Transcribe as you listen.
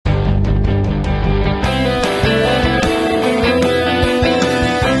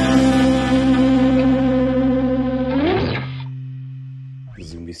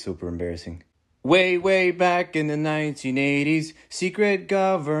super embarrassing. Way, way back in the 1980s, secret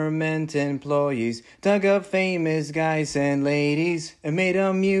government employees dug up famous guys and ladies and made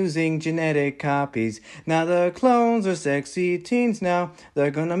them using genetic copies. Now the clones are sexy teens now. They're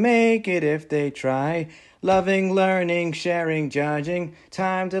gonna make it if they try. Loving, learning, sharing, judging.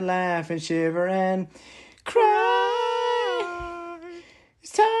 Time to laugh and shiver and cry.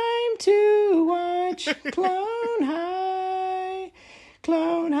 It's time to watch Clone High.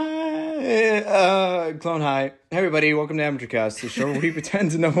 Clone High. Clone High. Hey everybody, welcome to AmateurCast, the show where we pretend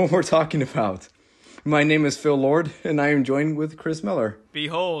to know what we're talking about. My name is Phil Lord, and I am joined with Chris Miller.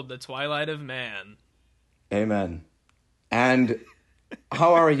 Behold, the twilight of man. Amen. And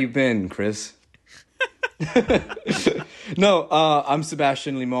how are you been, Chris? No, I'm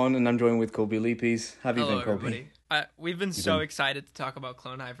Sebastian Limon, and I'm joined with Colby Leapies. How have you been, Colby? Everybody. We've been excited to talk about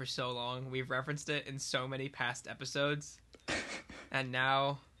Clone High for so long. We've referenced it in so many past episodes. And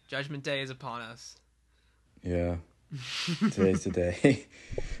now, Judgment Day is upon us. Yeah. Today's the day.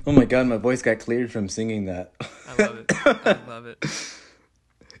 Oh my god, my voice got cleared from singing that. I love it. I love it.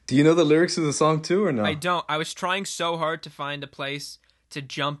 Do you know the lyrics of the song too, or no? I don't. I was trying so hard to find a place to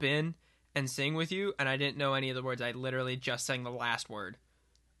jump in and sing with you, and I didn't know any of the words. I literally just sang the last word.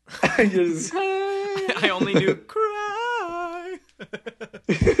 I only knew cry.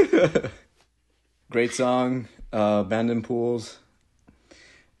 Great song. Abandoned pools.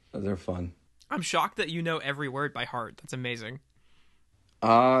 They're fun. I'm shocked that you know every word by heart. That's amazing.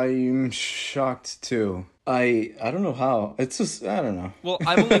 I'm shocked too. I don't know how. It's just, I don't know. Well,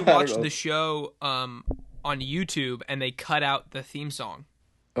 I've only watched the show on YouTube, and they cut out the theme song.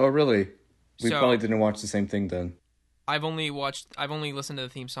 Oh, really? We probably didn't watch the same thing then. I've only listened to the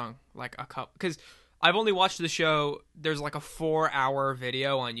theme song like a couple, because I've only watched the show. There's like a 4-hour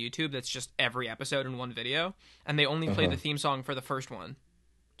video on YouTube that's just every episode in one video, and they only play the theme song for the first one,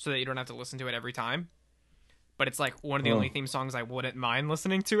 so that you don't have to listen to it every time. But it's like one of the only theme songs I wouldn't mind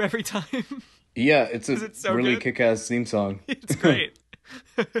listening to every time. Yeah, it's so really good. kick-ass theme song. It's great.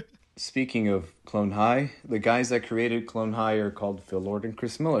 Speaking of Clone High, the guys that created Clone High are called Phil Lord and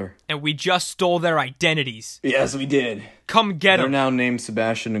Chris Miller. And we just stole their identities. Yes, we did. Come get them. They're now named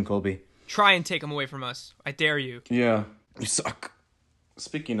Sebastian and Colby. Try and take them away from us. I dare you. Yeah, you suck.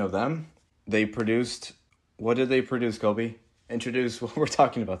 Speaking of them, they produced... What did they produce, Colby? Introduce what we're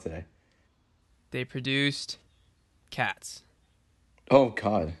talking about today. They produced Cats. Oh,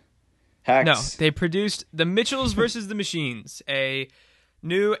 God. Hacks. No, they produced The Mitchells vs. the Machines, a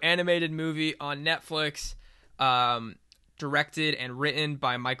new animated movie on Netflix, directed and written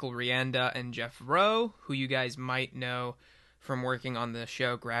by Michael Rianda and Jeff Rowe, who you guys might know from working on the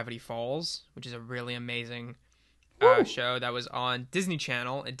show Gravity Falls, which is a really amazing show that was on Disney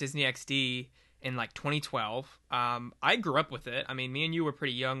Channel at Disney XD in like 2012. I grew up with it. I mean, me and you were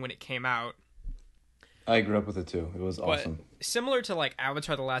pretty young when it came out. I grew up with it too. It was awesome. But similar to like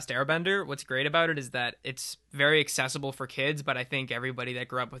Avatar: The Last Airbender, what's great about it is that it's very accessible for kids, but I think everybody that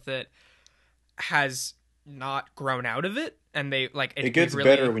grew up with it has not grown out of it, and they like it gets really,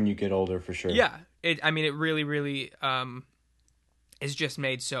 better when you get older, for sure. Yeah, it really is just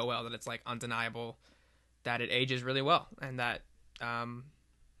made so well that it's like undeniable that it ages really well, and that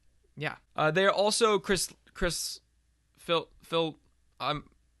they're also Phil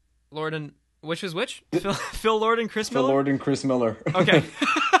Lord and which was which? Phil Lord and Chris Miller? Phil Lord and Chris Miller. Okay.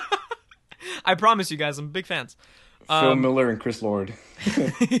 I promise you guys, I'm big fans. Phil Miller and Chris Lord.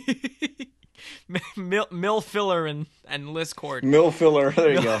 Mill Filler and Liz Cord. Mill Filler,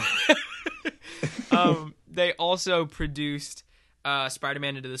 there you go. They also produced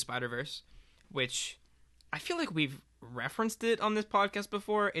Spider-Man Into the Spider-Verse, which I feel like we've referenced it on this podcast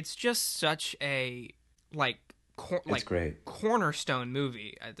before. It's just such a it's great cornerstone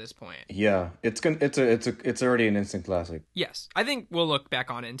movie at this point. Yeah, it's already an instant classic. Yes, I think we'll look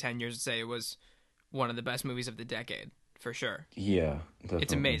back on it in 10 years and say it was one of the best movies of the decade for sure. Yeah, definitely.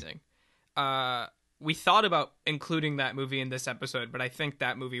 It's amazing. We thought about including that movie in this episode, but I think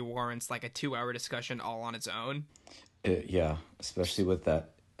that movie warrants like a 2-hour discussion all on its own. Yeah, especially with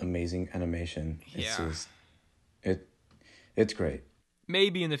that amazing animation. It's great.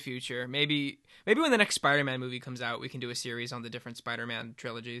 Maybe in the future, maybe when the next Spider-Man movie comes out, we can do a series on the different Spider-Man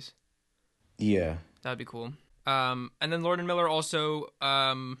trilogies. Yeah, that'd be cool. And then Lord and Miller also,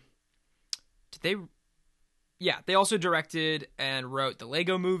 they also directed and wrote the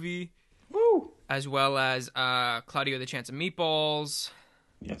Lego Movie. Woo! As well as Claudio the Chance of Meatballs.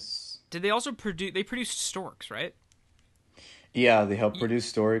 Yes. Did they also produce? They produced Storks, right? Yeah, they helped produce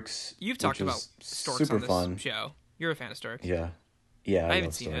Storks. You've talked about Storks super on this fun show. You're a fan of Storks. Yeah, I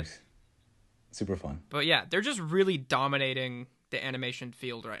haven't seen Storks. it. Super fun. But yeah, they're just really dominating the animation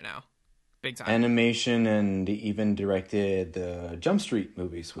field right now, big time. Animation, and they even directed the Jump Street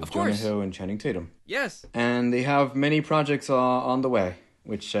movies with Of Jonah course. Hill and Channing Tatum. Yes. And they have many projects on the way,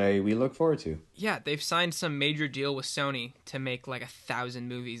 which we look forward to. Yeah, they've signed some major deal with Sony to make like 1,000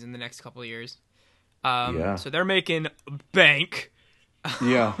 movies in the next couple of years. Yeah. So they're making bank.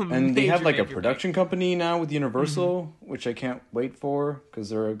 Yeah, and they have like a major production company now with Universal, which I can't wait for because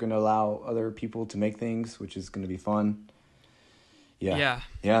they're going to allow other people to make things, which is going to be fun. Yeah.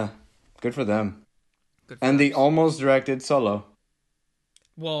 Yeah. Good for them. Good for And them. they almost directed Solo.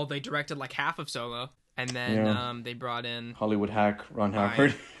 Well, they directed like half of Solo, and then they brought in Hollywood hack Ron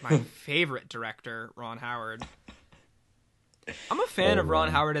Howard. my favorite director, Ron Howard. I'm a fan of Ron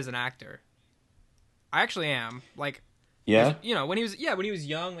Howard as an actor. I actually am. Like, Yeah? you know, when he was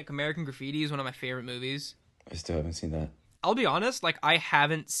young, like American Graffiti is one of my favorite movies. I still haven't seen that. I'll be honest, like I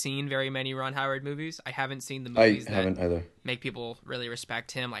haven't seen very many Ron Howard movies. I haven't seen the I movies that haven't either. make people really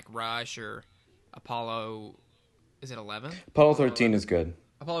respect him, like Rush or Apollo. Is it 11? Apollo 13 is good.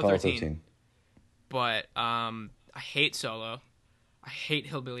 Apollo 13. But I hate Solo. I hate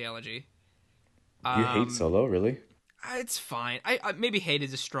Hillbilly Elegy. You hate Solo, really? It's fine. I maybe hate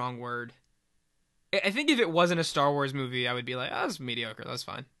is a strong word. I think if it wasn't a Star Wars movie, I would be like, oh, that's mediocre. That's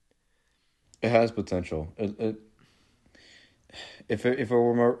fine. It has potential. If it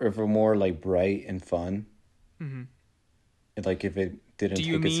were more like bright and fun, like if it didn't. Do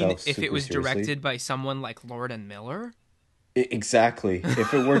you take mean itself if it super was seriously. directed by someone like Lord and Miller? Exactly.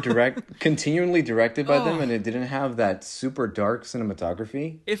 If it were continually directed by them, and it didn't have that super dark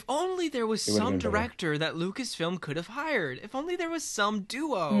cinematography. If only there was would've some been better. director that Lucasfilm could have hired. If only there was some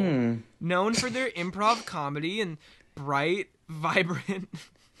duo known for their improv comedy and bright, vibrant,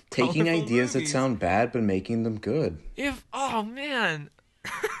 Taking colorful ideas movies. that sound bad but making them good. Oh man,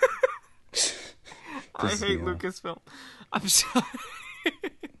 I hate Lucasfilm. I'm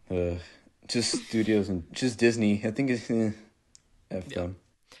sorry. Just studios and just Disney. I think it's F them.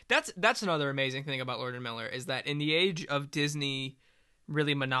 That's another amazing thing about Lord and Miller is that in the age of Disney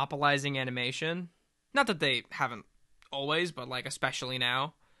really monopolizing animation, not that they haven't always, but like especially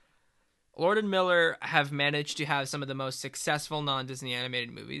now, Lord and Miller have managed to have some of the most successful non-Disney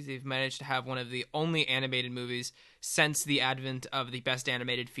animated movies. They've managed to have one of the only animated movies since the advent of the Best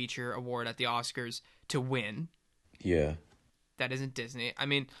Animated Feature award at the Oscars to win. Yeah. That isn't Disney. I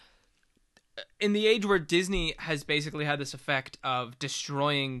mean, in the age where Disney has basically had this effect of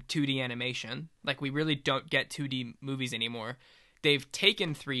destroying 2D animation, like we really don't get 2D movies anymore, they've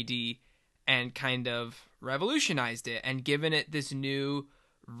taken 3D and kind of revolutionized it and given it this new,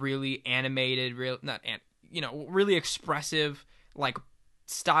 really animated, really expressive like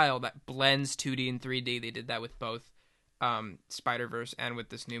style that blends 2D and 3D. They did that with both Spider-Verse and with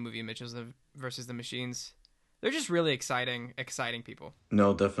this new movie, Mitchell's versus the Machines. They're just really exciting people.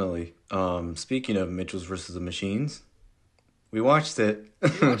 No, definitely. Speaking of Mitchell's versus the Machines, we watched it.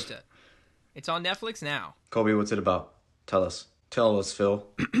 We watched it. It's on Netflix now. Colby, what's it about? Tell us, Phil.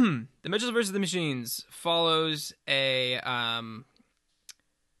 The Mitchells versus the Machines follows a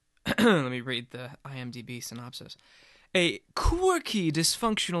let me read the IMDb synopsis. A quirky,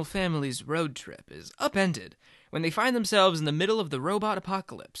 dysfunctional family's road trip is upended when they find themselves in the middle of the robot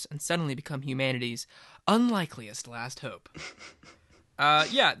apocalypse and suddenly become humanity's unlikeliest last hope.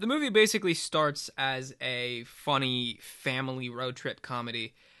 The movie basically starts as a funny family road trip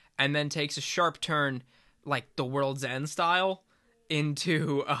comedy and then takes a sharp turn, like The World's End style,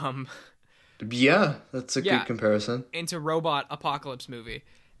 into Yeah, that's a good comparison. into robot apocalypse movie.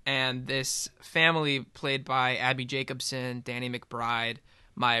 And this family, played by Abby Jacobson, Danny McBride,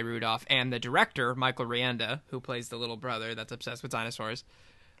 Maya Rudolph, and the director, Michael Rianda, who plays the little brother that's obsessed with dinosaurs.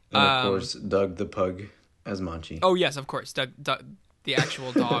 And of course, Doug the Pug as Monchi. Oh, yes, of course. Doug the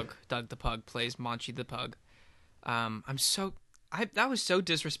actual dog, Doug the Pug, plays Monchi the Pug. That was so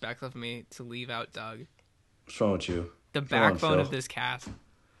disrespectful of me to leave out Doug. What's wrong with you? The backbone of this cast.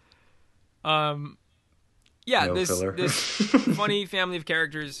 This funny family of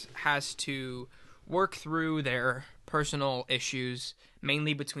characters has to work through their personal issues,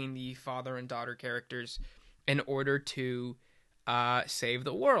 mainly between the father and daughter characters, in order to save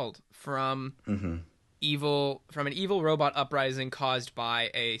the world from an evil robot uprising caused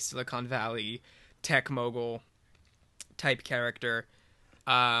by a Silicon Valley tech mogul type character,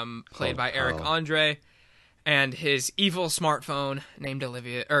 played by Eric Andre, and his evil smartphone named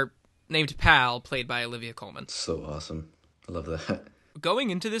Pal, played by Olivia Colman. So awesome. I love that. Going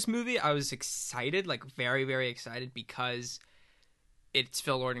into this movie, I was excited, like very, very excited, because it's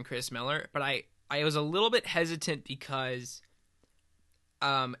Phil Lord and Chris Miller. But I was a little bit hesitant because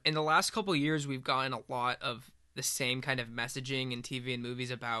in the last couple of years, we've gotten a lot of the same kind of messaging in TV and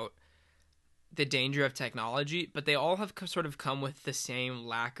movies about the danger of technology, but they all have sort of come with the same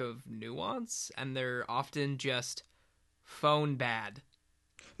lack of nuance, and they're often just phone bad.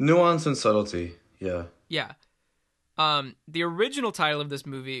 Nuance and subtlety. Yeah. Yeah. The original title of this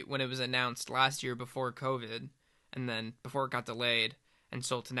movie, when it was announced last year before COVID, and then before it got delayed and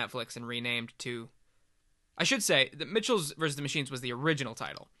sold to Netflix and renamed to, I should say, that Mitchell's vs. the Machines was the original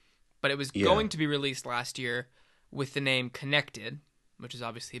title, but it was going to be released last year with the name Connected, which is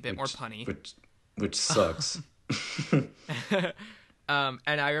obviously a bit more punny. Which sucks. And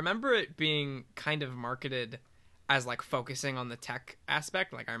I remember it being kind of marketed as like focusing on the tech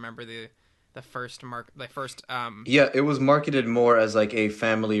aspect. Like I remember the first yeah, it was marketed more as like a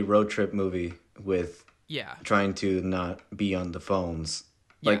family road trip movie with trying to not be on the phones.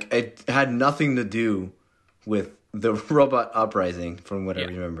 Like it had nothing to do with the robot uprising, from what I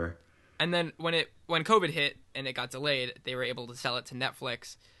remember. And then when COVID hit and it got delayed, they were able to sell it to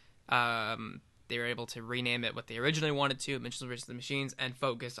Netflix. They were able to rename it what they originally wanted to, Mitchell vs. the Machines, and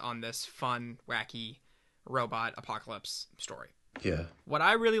focus on this fun, wacky robot apocalypse story. Yeah. What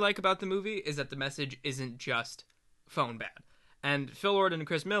I really like about the movie is that the message isn't just phone bad. And Phil Lord and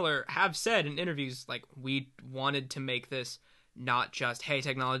Chris Miller have said in interviews, like, we wanted to make this not just, hey,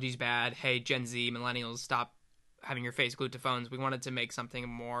 technology's bad, hey, Gen Z, millennials, stop having your face glued to phones. We wanted to make something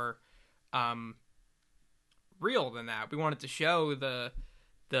more real than that. We wanted to show the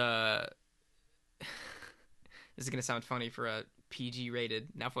this is going to sound funny for a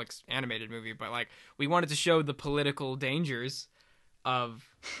PG-rated Netflix animated movie, but like we wanted to show the political dangers of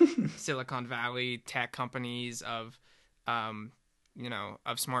Silicon Valley tech companies, of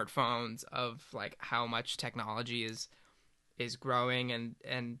of smartphones, of like how much technology is growing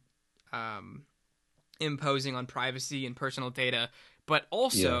and imposing on privacy and personal data, but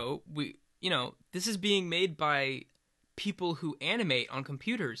also this is being made by people who animate on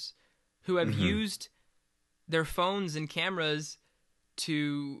computers, who have used their phones and cameras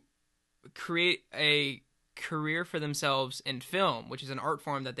to create a career for themselves in film, which is an art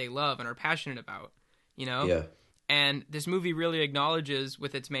form that they love and are passionate about, Yeah. And this movie really acknowledges,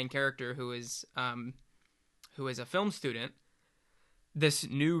 with its main character, who is a film student, this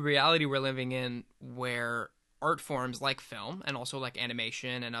new reality we're living in, where art forms like film and also like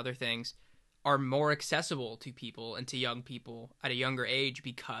animation and other things are more accessible to people and to young people at a younger age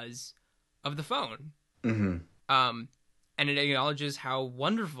because of the phone. Mm-hmm. And it acknowledges how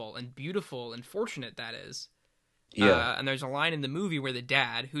wonderful and beautiful and fortunate that is. Yeah. And there's a line in the movie where the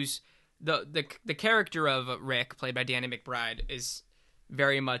dad, who's the character of Rick, played by Danny McBride, is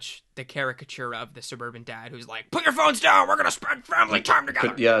very much the caricature of the suburban dad who's like, put your phones down, we're going to spend family time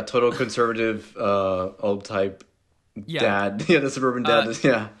together. Yeah, total conservative, old type dad. Yeah, the suburban dad.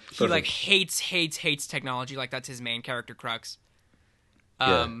 He like hates technology. Like that's his main character crux.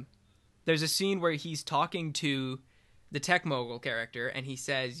 There's a scene where he's talking to the tech mogul character, and he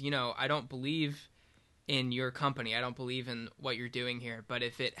says, I don't believe in your company. I don't believe in what you're doing here. But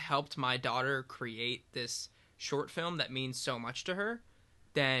if it helped my daughter create this short film that means so much to her,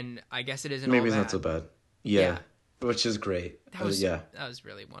 then I guess it isn't maybe all it's bad. not so bad. Yeah. Which is great. That was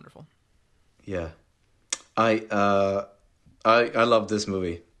really wonderful. Yeah. I love this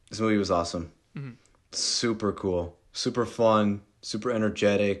movie. This movie was awesome. Mm-hmm. Super cool. Super fun. Super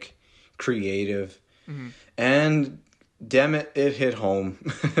energetic. Creative. Mm-hmm. And damn it, it hit home.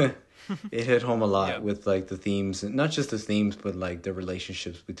 It hit home a lot with like the themes, and not just the themes, but like the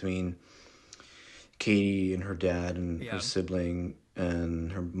relationships between Katie and her dad and her sibling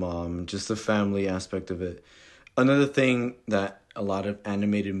and her mom, just the family aspect of it. Another thing that a lot of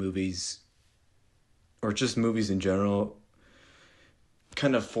animated movies, or just movies in general,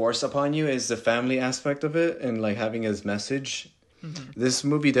 kind of force upon you is the family aspect of it, and like having his message. Mm-hmm. This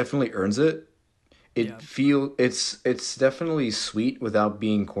movie definitely earns it. It's definitely sweet without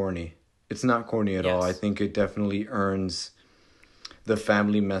being corny. It's not corny at all. I think it definitely earns the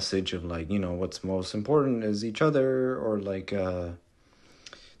family message of like, what's most important is each other, or like to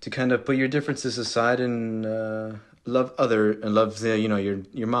kind of put your differences aside and love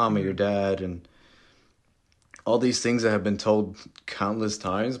your mom or your dad, and all these things that have been told countless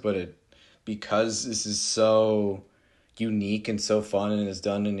times, but because this is so unique and so fun and is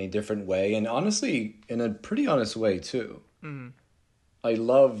done in a different way, and honestly in a pretty honest way too. Mm-hmm. I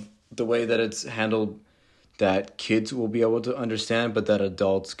love the way that it's handled, that kids will be able to understand, but that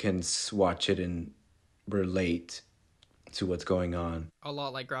adults can watch it and relate to what's going on. A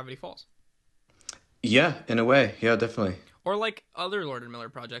lot like Gravity Falls. Yeah, in a way. Yeah, definitely. Or like other Lord and Miller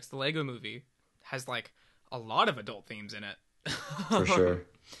projects. The Lego Movie has like a lot of adult themes in it. for sure.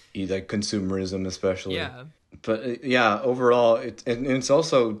 Like consumerism, especially. Yeah. But yeah, overall, and it's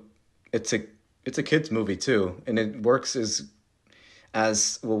also it's a it's a kids movie too, and it works as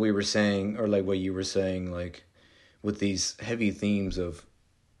what we were saying, or like what you were saying, like with these heavy themes of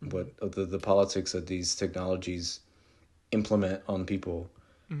what of the politics that these technologies implement on people,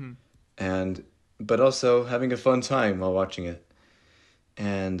 Mm-hmm. and but also having a fun time while watching it.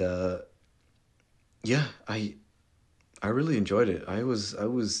 And yeah, I really enjoyed it. I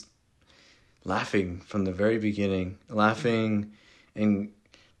was laughing from the very beginning, laughing, and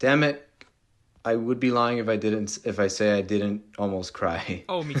damn it, I would be lying if I say I didn't almost cry.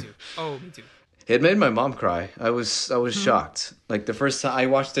 Oh, me too. Oh, me too. It made my mom cry. I was shocked. Like the first time I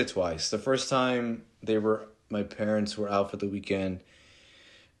watched it twice. The first time my parents were out for the weekend,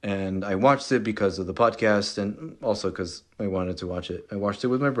 and I watched it because of the podcast and also because I wanted to watch it. I watched it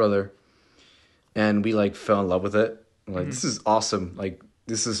with my brother, and we like fell in love with it. Like this is awesome. Like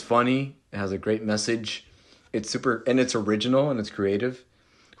this is funny. It has a great message. It's super and it's original and it's creative,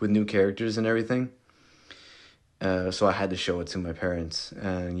 with new characters and everything. So I had to show it to my parents,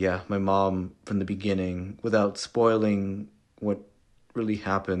 and yeah, my mom from the beginning, without spoiling what really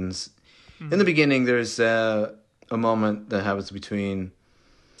happens. In the beginning, there's a moment that happens between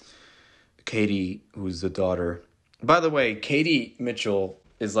Katie, who's the daughter. By the way, Katie Mitchell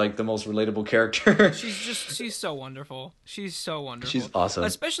is like the most relatable character. She's so wonderful. She's so wonderful. She's awesome.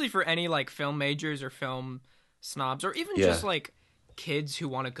 Especially for any like film majors or film snobs, or even Yeah. just like kids who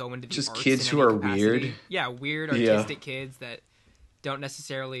want to go into the Just arts kids in who any are capacity. weird. Yeah, weird Yeah. artistic kids that don't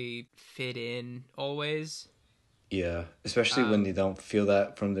necessarily fit in always. Yeah, especially when they don't feel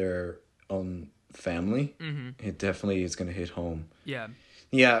that from their own family. It definitely is going to hit home. Yeah.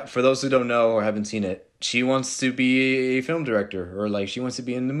 Yeah, for those who don't know or haven't seen it, she wants to be a film director, or like she wants to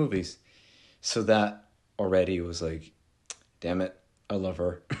be in the movies. So that already was like, damn it, I love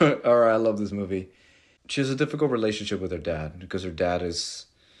her. Or I love this movie. She has a difficult relationship with her dad because her dad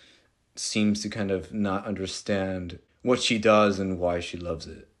seems to kind of not understand what she does and why she loves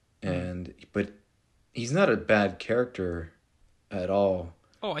it. But he's not a bad character at all.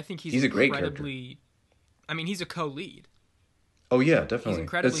 Oh, I think He's a great incredibly. I mean, he's a co-lead. Oh yeah, definitely.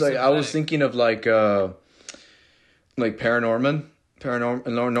 incredibly It's like I was sympathetic. thinking of like Paranorman.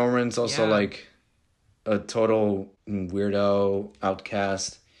 Norman's also Yeah. like a total weirdo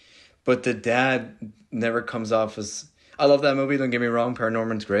outcast, but the dad never comes off as. I love that movie. Don't get me wrong,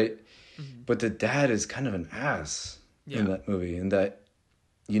 Paranorman's great, but the dad is kind of an ass in that movie, in that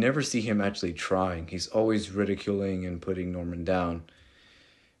you never see him actually trying. He's always ridiculing and putting Norman down.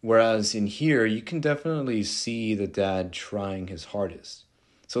 Whereas in here, you can definitely see the dad trying his hardest.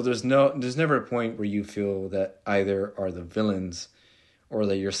 So there's never a point where you feel that either are the villains or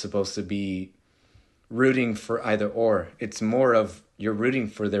that you're supposed to be rooting for either or. It's more of you're rooting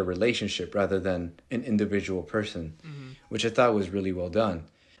for their relationship rather than an individual person, which I thought was really well done.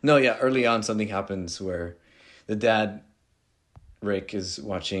 No, yeah, early on something happens where the dad, Rick, is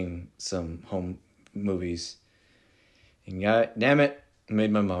watching some home movies. And yeah, damn it,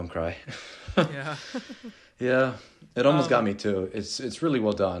 made my mom cry. Yeah. Yeah, it almost got me too. It's really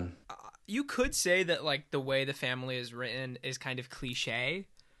well done. You could say that like the way the family is written is kind of cliche.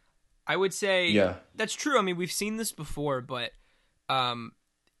 I would say Yeah. that's true. I mean, we've seen this before, but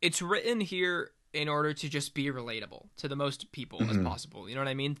it's written here in order to just be relatable to the most people as possible. You know what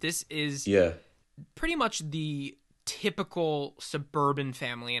I mean? This is Yeah. pretty much the typical suburban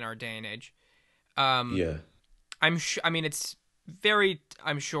family in our day and age. Yeah. I mean, it's very,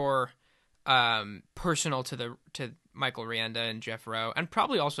 I'm sure, personal to Michael Rienda and Jeff Rowe, and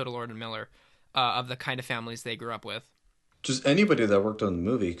probably also to Lord and Miller, of the kind of families they grew up with. Just anybody that worked on the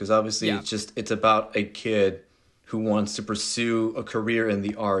movie, because obviously Yeah. it's about a kid who wants to pursue a career in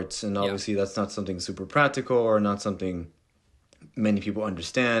the arts, and obviously that's not something super practical or not something many people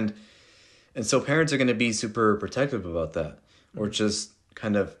understand. And so parents are going to be super protective about that, or just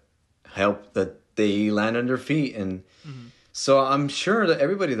kind of help that they land on their feet. And so I'm sure that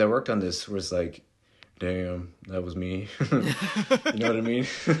everybody that worked on this was like, damn, that was me. You know what I mean?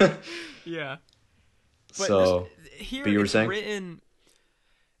 Yeah. So, Here but you were it's saying? written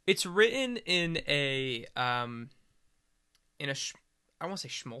in a I won't say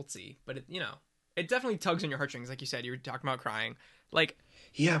schmaltzy, but it definitely tugs on your heartstrings. Like you said, you were talking about crying. Like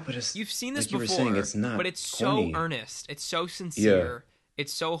Yeah, but it's you've seen this like you before, were saying, it's not but it's corny. so earnest. It's so sincere.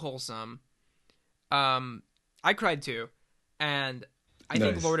 It's so wholesome. I cried too, and I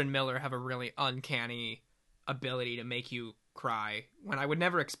think Nice. Lord and Miller have a really uncanny ability to make you cry when I would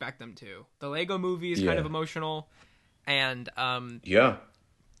never expect them to. The Lego Movie is kind Yeah. of emotional, and Yeah.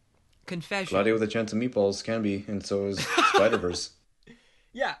 Confession. Claudia with a Chance of Meatballs can be, and so is Spider-Verse.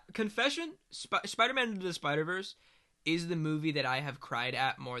 Yeah, Confession, Spider-Man Into the Spider-Verse is the movie that I have cried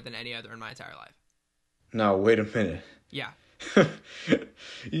at more than any other in my entire life. Now, wait a minute. Yeah.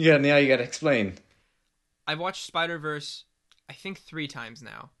 Now you gotta explain. I've watched Spider-Verse, I think 3 times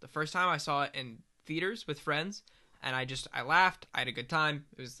now. The first time I saw it in theaters with friends, and I laughed, I had a good time,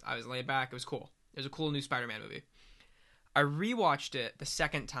 I was laid back, it was cool. It was a cool new Spider-Man movie. I rewatched it the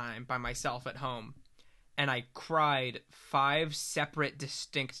second time by myself at home, and I cried 5 separate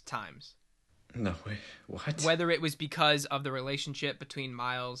distinct times. No, wait, what? Whether it was because of the relationship between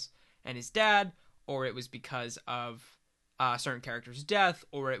Miles and his dad, or it was because of a certain character's death,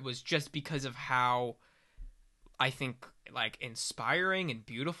 or it was just because of how, I think, like, inspiring and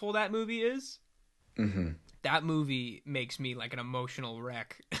beautiful that movie is. Mm-hmm. That movie makes me like an emotional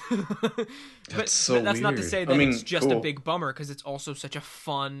wreck. That's so weird. That's not to say that it's just cool. a big bummer, because it's also such a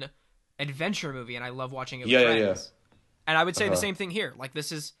fun adventure movie, and I love watching it with friends. Yeah. And I would say the same thing here. Like,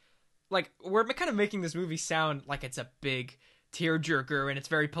 this is, like, we're kind of making this movie sound like it's a big tearjerker and it's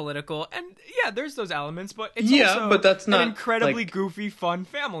very political, and yeah, there's those elements, but it's also but that's not an incredibly like, goofy, fun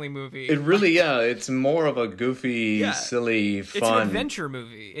family movie. It really, it's more of a goofy, silly, fun. It's an adventure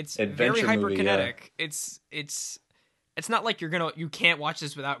movie. It's very hyperkinetic. It's not like you can't watch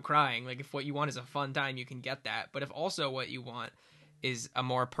this without crying. Like, if what you want is a fun time, you can get that. But if also what you want is a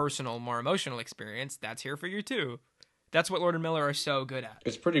more personal, more emotional experience, that's here for you too. That's what Lord and Miller are so good at.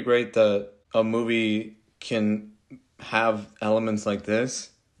 It's pretty great that a movie can have elements like this,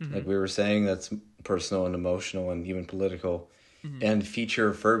 like we were saying, that's personal and emotional and even political, and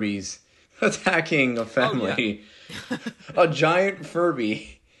feature Furbies attacking a family. A giant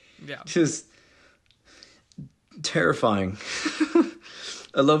Furby. Yeah. Just terrifying.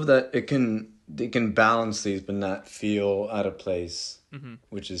 I love that it can balance these but not feel out of place,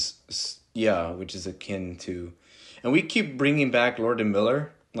 which is akin to, and we keep bringing back Lord and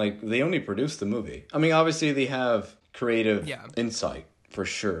Miller. Like, they only produced the movie. I mean, obviously they have creative insight for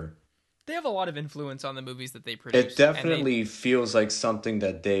sure. They have a lot of influence on the movies that they produce. It definitely feels like something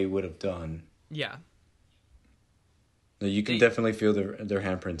that they would have done. Yeah. You can definitely feel their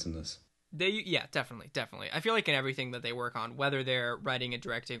handprints in this. Definitely. I feel like in everything that they work on, whether they're writing and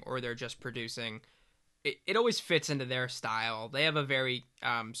directing or they're just producing, it always fits into their style. They have a very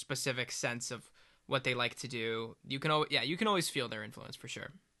specific sense of what they like to do. You can always feel their influence for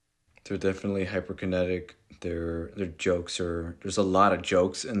sure. They're definitely hyperkinetic. Their jokes there's a lot of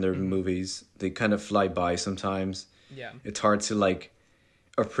jokes in their movies. They kind of fly by sometimes. Yeah. It's hard to like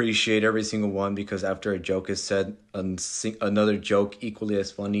appreciate every single one, because after a joke is said, another joke equally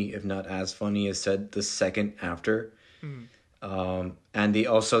as funny, if not as funny, is said the second after. And they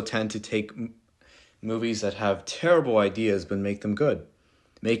also tend to take movies that have terrible ideas but make them good.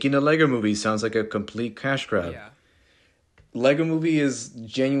 Making a Lego movie sounds like a complete cash grab. Yeah. Lego Movie is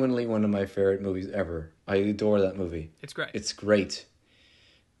genuinely one of my favorite movies ever. I adore that movie. It's great. It's great.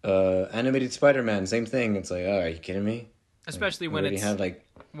 Animated Spider-Man, same thing. It's like, are you kidding me? Especially like,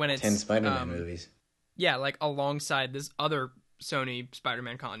 when it's 10 Spider-Man movies. Yeah, like alongside this other Sony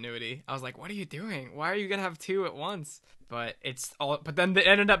Spider-Man continuity. I was like, what are you doing? Why are you gonna have 2 at once? But then it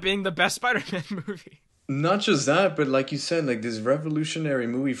ended up being the best Spider-Man movie. Not just that, but like you said, like this revolutionary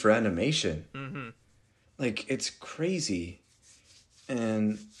movie for animation. Mm-hmm. Like, it's crazy.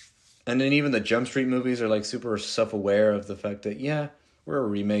 And then even the Jump Street movies are like super self-aware of the fact that, yeah, we're a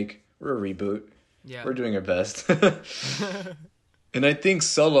remake, we're a reboot, we're doing our best. And I think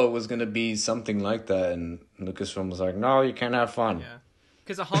Solo was going to be something like that, and Lucasfilm was like, no, you can't have fun. Yeah.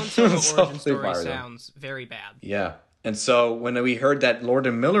 Because a Han Solo origin story sounds very bad. Yeah. And so when we heard that Lord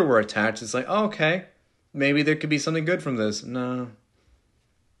and Miller were attached, it's like, oh, okay, maybe there could be something good from this. No.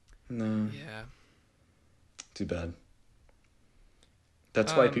 Yeah. Too bad.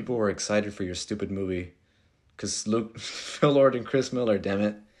 That's why people were excited for your stupid movie. Because Phil Lord and Chris Miller, damn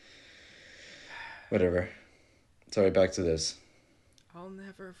it. Whatever. Sorry, back to this. I'll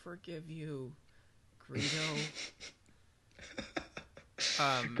never forgive you, Greedo.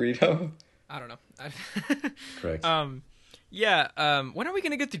 Greedo? I don't know. Correct. When are we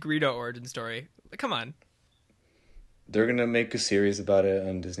going to get the Greedo origin story? Come on. They're going to make a series about it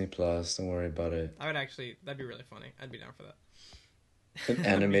on Disney Plus. Don't worry about it. That'd be really funny. I'd be down for that. An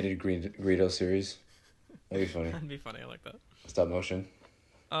animated Greedo series. That'd be funny. That'd be funny. I like that. Stop motion.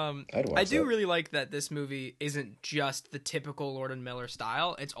 I'd watch I do really like that this movie isn't just the typical Lord and Miller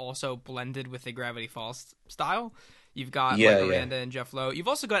style. It's also blended with the Gravity Falls style. You've got Michael Miranda and Jeff Lowe. You've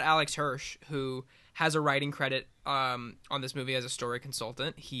also got Alex Hirsch, who has a writing credit on this movie as a story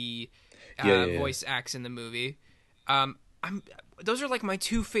consultant. He voice acts in the movie. I'm those are like my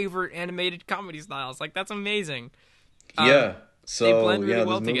two favorite animated comedy styles. Like that's amazing. Yeah. They So blend really yeah,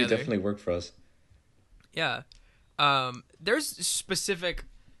 well this movie together. definitely worked for us. Yeah. There's specific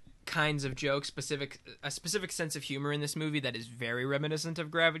kinds of jokes, a specific sense of humor in this movie that is very reminiscent of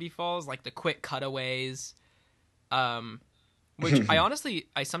Gravity Falls, like the quick cutaways. Which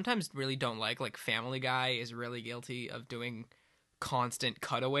I sometimes really don't like. Like Family Guy is really guilty of doing constant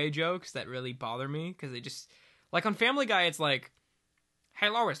cutaway jokes that really bother me because they just like on Family Guy it's like, "Hey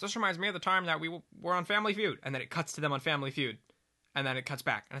Lois, this reminds me of the time that we were on Family Feud," and then it cuts to them on Family Feud, and then it cuts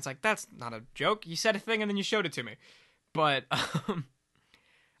back, and it's like that's not a joke. You said a thing and then you showed it to me, but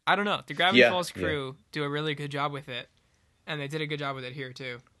I don't know. The Gravity Yeah, Falls yeah, crew do a really good job with it, and they did a good job with it here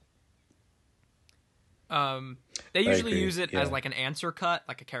too. They I usually agree. use it as Yeah, like an answer cut,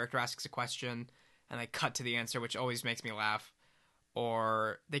 like a character asks a question and they cut to the answer, which always makes me laugh.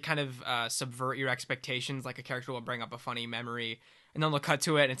 Or they kind of subvert your expectations, like a character will bring up a funny memory and then they'll cut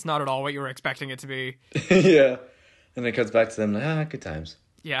to it and it's not at all what you were expecting it to be. yeah. And it cuts back to them. Like, good times.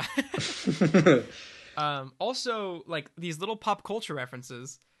 Yeah. Also, like these little pop culture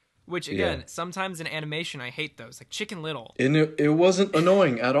references, which again, Yeah. sometimes in animation I hate those, like Chicken Little. And it wasn't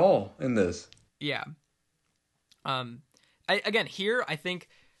annoying at all in this. Yeah. Um, again, here I think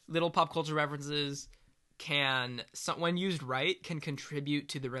little pop culture references when used right, can contribute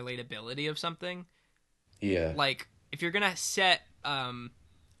to the relatability of something. Yeah. Like if you're gonna set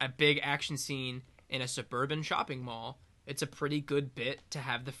a big action scene in a suburban shopping mall, it's a pretty good bit to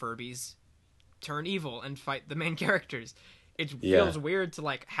have the Furbies turn evil and fight the main characters. It Yeah. feels weird to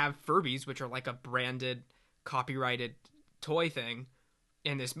like have Furbies, which are like a branded, copyrighted toy thing,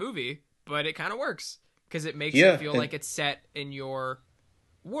 in this movie, but it kind of works because it makes Yeah. it feel like it's set in your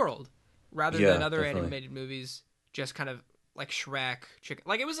world rather Yeah, than other definitely. animated movies just kind of like Shrek, Chicken.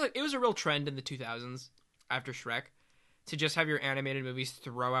 Like it was a real trend in the 2000s after Shrek to just have your animated movies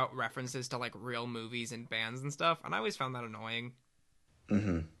throw out references to like real movies and bands and stuff, and I always found that annoying.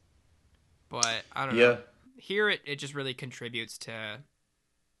 Mm-hmm. But I don't know. Yeah. Here it just really contributes to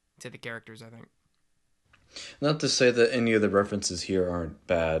the characters, I think. Not to say that any of the references here aren't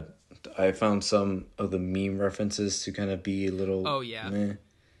bad. I found some of the meme references to kind of be a little Oh yeah. meh.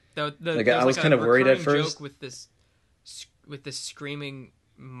 Like There's I was like kind a of worried at recurring first. joke with this screaming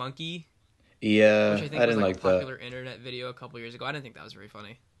monkey, Yeah, which I think I was didn't like a like that. popular internet video a couple years ago. I didn't think that was very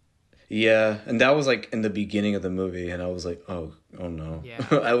funny. Yeah, and that was like in the beginning of the movie, and I was like, oh no. Yeah.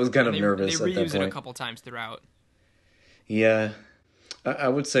 I was kind And of they nervous at that reuse it a point. couple times throughout. Yeah, I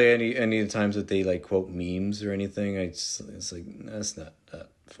would say any times that they like quote memes or anything, it's like that's not that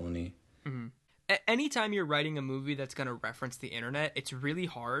funny. Anytime you're writing a movie that's going to reference the internet, it's really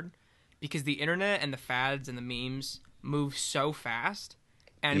hard because the internet and the fads and the memes move so fast,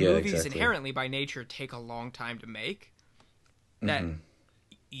 and Yeah, movies exactly. inherently by nature take a long time to make, that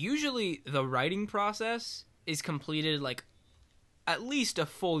usually the writing process is completed like at least a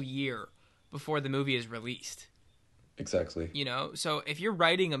full year before the movie is released. Exactly. You know, so if you're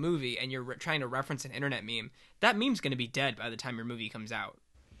writing a movie and you're trying to reference an internet meme, that meme's going to be dead by the time your movie comes out.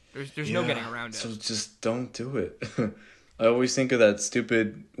 There's no getting around it. So just don't do it. I always think of that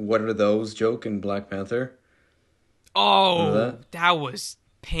stupid "What are those?" joke in Black Panther. Oh, Remember that was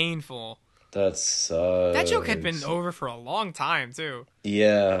painful. That's That joke had been over for a long time too.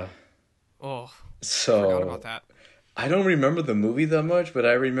 Yeah. Oh, So forgot about that. I don't remember the movie that much, but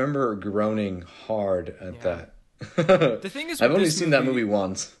I remember groaning hard at Yeah. that. The thing is, I've with only this seen that movie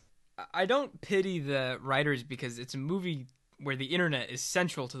once. I don't pity the writers because it's a movie where the internet is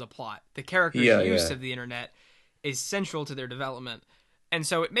central to the plot. The characters' Yeah, use yeah. of the internet is central to their development. And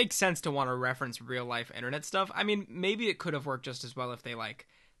so it makes sense to want to reference real life internet stuff. I mean, maybe it could have worked just as well if they like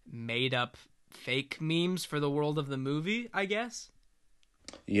made up fake memes for the world of the movie, I guess.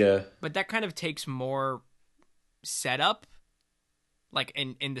 Yeah. But that kind of takes more setup like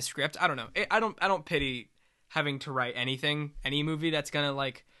in the script. I don't know. I don't pity having to write any movie that's going to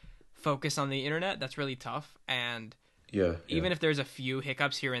like focus on the internet. That's really tough, and Yeah. even if there's a few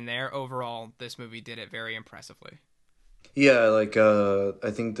hiccups here and there, overall this movie did it very impressively. Yeah, like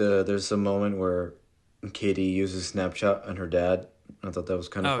I think there's a moment where Katie uses Snapchat on her dad. I thought that was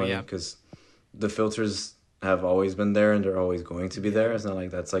kind of Oh, funny yeah. because the filters have always been there and they're always going to be there. It's not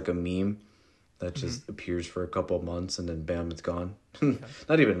like that's like a meme that just appears for a couple of months and then bam, it's gone.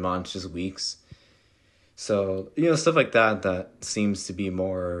 Not even months, just weeks. So, stuff like that seems to be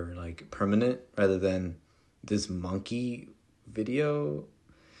more like permanent rather than this monkey video.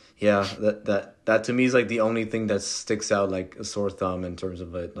 Yeah, that to me is like the only thing that sticks out like a sore thumb in terms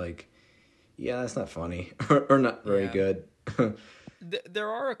of it. Like, yeah, that's not funny or not very Yeah. good. There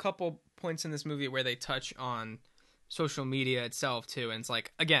are a couple points in this movie where they touch on social media itself too. And it's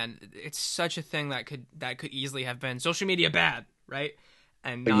like, again, it's such a thing that could easily have been social media bad, right?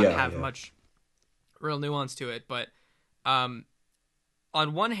 And not Yeah, have yeah. much real nuance to it. But um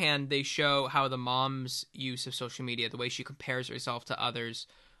on one hand, they show how the mom's use of social media, the way she compares herself to others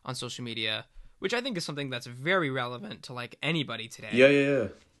on social media, which I think is something that's very relevant to like anybody today, Yeah, yeah,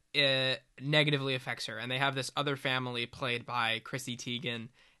 it negatively affects her. And they have this other family played by Chrissy Teigen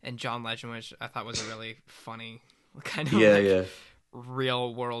and John Legend, which I thought was a really funny kind of yeah. like Yeah,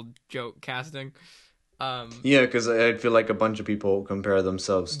 real world joke casting. yeah, because I feel like a bunch of people compare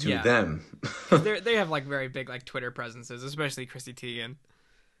themselves to Yeah, them. because they have like very big like Twitter presences, especially Chrissy Teigen.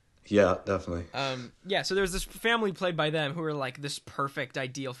 Yeah, definitely. Yeah, so there's this family played by them who are like this perfect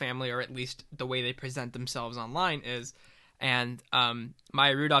ideal family, or at least the way they present themselves online is. And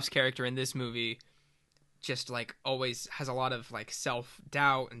Maya Rudolph's character in this movie just like always has a lot of like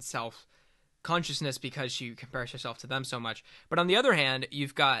self-doubt and self-consciousness because she compares herself to them so much. But on the other hand,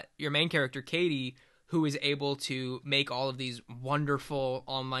 you've got your main character Katie, who is able to make all of these wonderful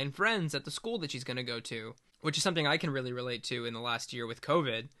online friends at the school that she's going to go to, which is something I can really relate to in the last year with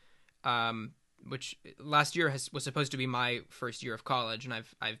COVID. Which last year was supposed to be my first year of college, and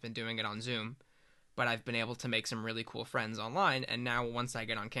I've been doing it on Zoom, but I've been able to make some really cool friends online. And now once I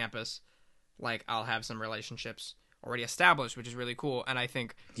get on campus, like I'll have some relationships already established, which is really cool. And I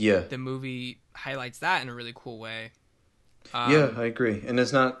think Yeah. the movie highlights that in a really cool way. Yeah, I agree. And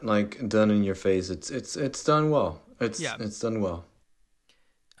it's not like done in your face. It's done well. It's done well.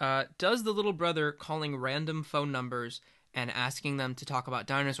 Does the little brother calling random phone numbers and asking them to talk about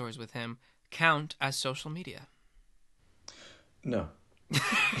dinosaurs with him count as social media? No.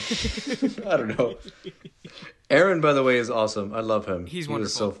 I don't know. Aaron, by the way, is awesome. I love him. He's He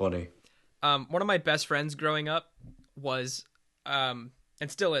was wonderful. so funny. One of my best friends growing up was, and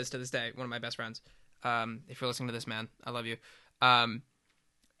still is to this day, one of my best friends. If you're listening to this, man, I love you.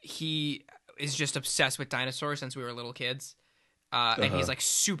 He is just obsessed with dinosaurs since we were little kids. And he's like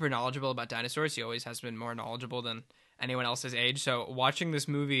super knowledgeable about dinosaurs. He always has been more knowledgeable than anyone else his age. So watching this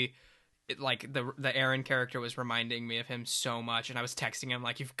movie, like the Aaron character was reminding me of him so much. And I was texting him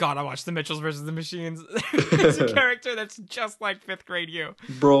like, "You've got to watch the Mitchells versus the Machines." It's a character that's just like fifth grade you.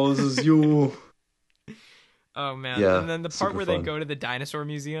 Bro, this is you. Oh man! Yeah, And then the part super where fun. they go to the dinosaur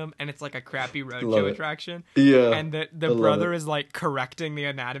museum and it's like a crappy Love roadshow it. attraction, Yeah. and the I love brother it. is like correcting the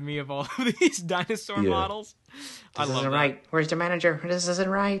anatomy of all of these dinosaur Yeah. models. I love that. right. Where's the manager? This isn't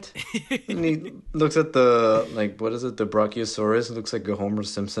right. And he looks at the, like, what is it? The Brachiosaurus. It looks like a Homer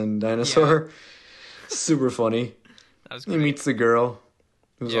Simpson dinosaur. Super funny. That was He great. meets the girl,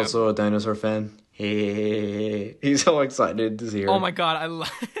 who's Yeah. also a dinosaur fan. Hey, he's so excited to see her. Oh my god, I love.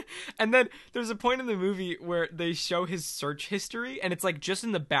 And then there's a point in the movie where they show his search history, and it's like just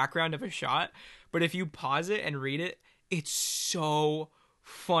in the background of a shot. But if you pause it and read it, it's so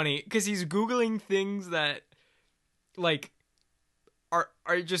funny because he's googling things that, like, are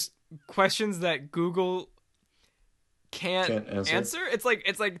just questions that Google can't Can't answer? It's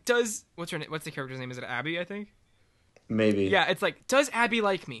like does what's the character's name? Is it Abby? I think. Maybe. Yeah, it's like, does Abby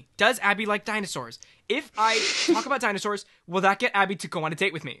like me? Does Abby like dinosaurs? If I talk about dinosaurs, will that get Abby to go on a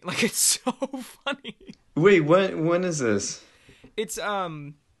date with me? Like, it's so funny. Wait, when is this? It's I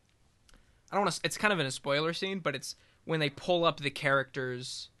don't want to. It's kind of in a spoiler scene, but it's when they pull up the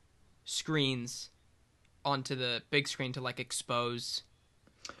characters' screens onto the big screen to like expose.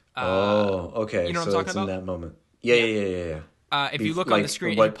 Okay. you know what I'm so talking it's about? in that moment. Yeah. If you look on like, the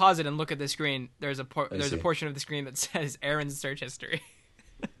screen, if what- you pause it and look at the screen, there's a see. portion of the screen that says Aaron's search history.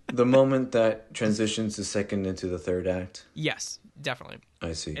 The moment that transitions the second into the third act. Yes, definitely.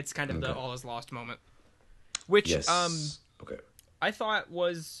 I see. It's kind of the Okay. all is lost moment, which Yes. Okay. I thought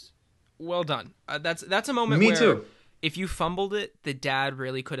was well done. That's a moment Me where too. if you fumbled it, the dad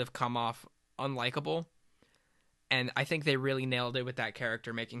really could have come off unlikable, and I think they really nailed it with that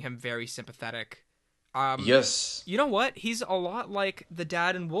character, making him very sympathetic. Yes. You know what? He's a lot like the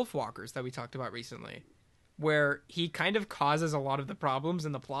dad in Wolfwalkers that we talked about recently, where he kind of causes a lot of the problems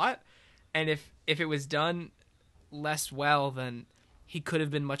in the plot, and if it was done less well, then he could have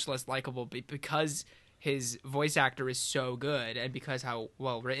been much less likable. But because his voice actor is so good, and because how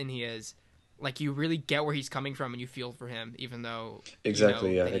well written he is, like you really get where he's coming from, and you feel for him, even though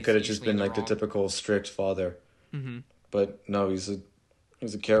Exactly. you know Yeah. that It he's could have just usually in been like the wrong. typical strict father. Mm-hmm. But no, he's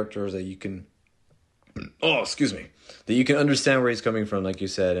a character that you can. Oh, excuse me. That you can understand where he's coming from, like you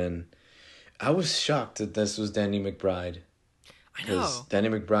said, and I was shocked that this was Danny McBride. I Because know. Danny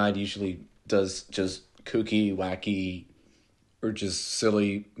McBride usually does just kooky, wacky, or just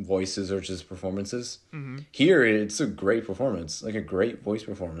silly voices or just performances. Mm-hmm. Here, it's a great performance, like a great voice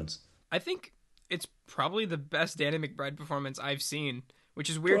performance. I think it's probably the best Danny McBride performance I've seen, which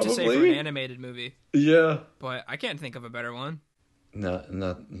is weird to say for an Probably. animated movie, Yeah. but I can't think of a better one. Not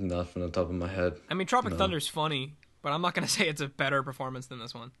from the top of my head. I mean, Tropic No, Thunder's funny, but I'm not gonna say it's a better performance than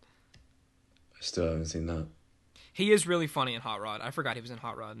this one. I still haven't seen that. He is really funny in Hot Rod. I forgot he was in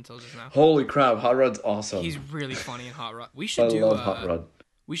Hot Rod until just now. Holy crap, Hot Rod's awesome. He's really funny in Hot Rod. I love Hot Rod.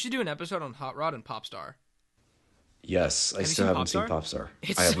 We should do an episode on Hot Rod and Popstar. Yes, I you still seen haven't seen Popstar?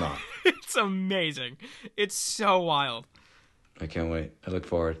 Popstar. I have not. It's amazing. It's so wild. I can't wait. I look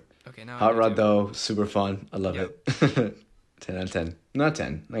forward. Okay, now Hot Rod though, super fun. I love it. 10 out of 10. Not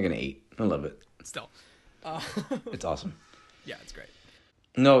 10, like an 8. I love it. Still, It's awesome. yeah, it's great.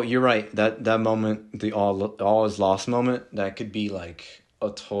 No, you're right. That moment, the all is lost moment, that could be like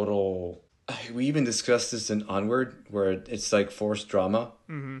a total. We even discussed this in Onward, where it's like forced drama.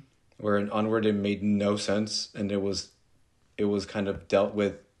 Mm-hmm. Where in Onward it made no sense, and it was kind of dealt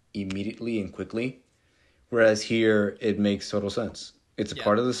with immediately and quickly, whereas here it makes total sense. It's a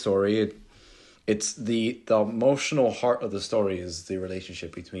part of the story. It's the emotional heart of the story is the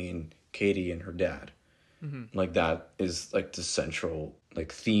relationship between Katie and her dad. Mm-hmm. Like that is like the central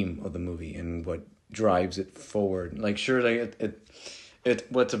like theme of the movie and what drives it forward. Like sure, like it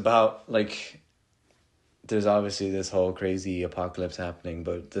what's about like. There's obviously this whole crazy apocalypse happening,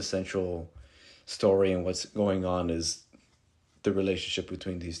 but the central story and what's going on is the relationship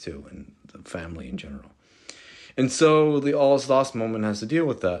between these two and the family in general. And so the all is lost moment has to deal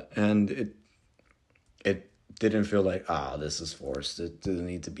with that, and it didn't feel like this is forced. It didn't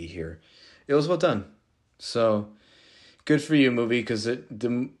need to be here. It was well done. So good for you, movie, because a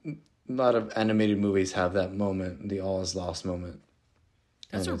lot of animated movies have that moment, the all is lost moment.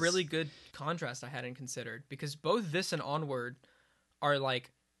 That's a really good contrast I hadn't considered, because both this and Onward are like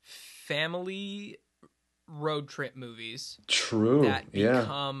family road trip movies. True. That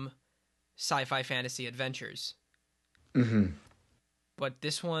become sci-fi fantasy adventures. Mm-hmm. But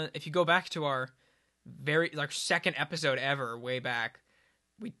this one, if you go back to our second episode ever way back,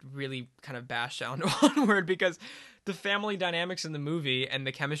 we really kind of bashed on Onward because the family dynamics in the movie and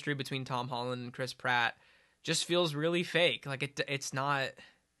the chemistry between Tom Holland and Chris Pratt just feels really fake. Like it's not.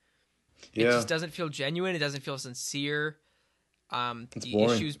 It just doesn't feel genuine. It doesn't feel sincere. The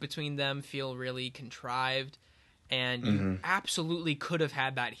boring. issues between them feel really contrived, and you absolutely could have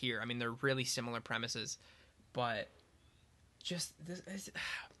had that here. I mean, they're really similar premises, but just this.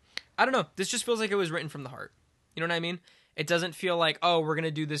 I don't know. This just feels like it was written from the heart. You know what I mean? It doesn't feel like, oh, we're gonna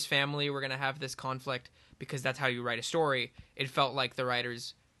do this family, we're gonna have this conflict because that's how you write a story. It felt like the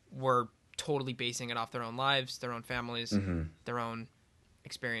writers were totally basing it off their own lives, their own families, their own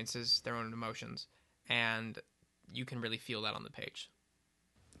experiences, their own emotions, and you can really feel that on the page.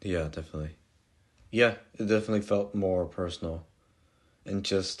 Yeah, definitely. Yeah, it definitely felt more personal and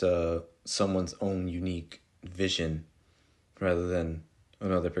just someone's own unique vision rather than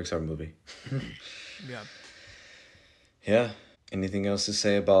another Pixar movie. Yeah. Yeah. Anything else to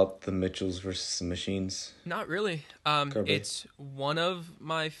say about the Mitchells versus the Machines? Not really. It's one of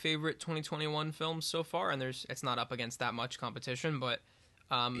my favorite 2021 films so far, and it's not up against that much competition, but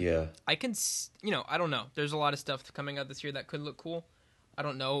I can, I don't know. There's a lot of stuff coming out this year that could look cool. I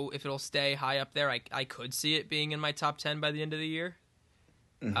don't know if it'll stay high up there. I could see it being in my top 10 by the end of the year.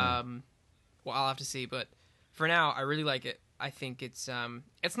 Mm-hmm. Well, I'll have to see, but for now, I really like it. I think it's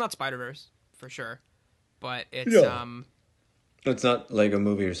not Spider-Verse for sure, but it's it's not like a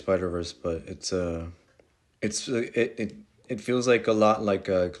movie or Spider-Verse, but it feels like a lot like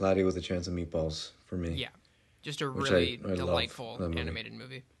Cloudy with a Chance of Meatballs for me. Yeah, just a really delightful animated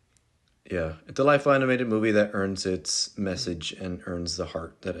movie. Yeah, a delightful animated movie that earns its message and earns the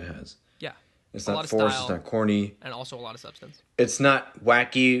heart that it has. Yeah, it's not forced. It's not corny, and also a lot of substance. It's not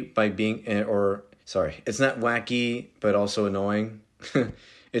wacky by being it's not wacky but also annoying.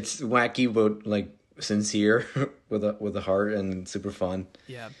 It's wacky but like sincere with a heart and super fun.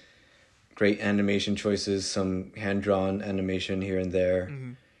 Yeah. Great animation choices, some hand-drawn animation here and there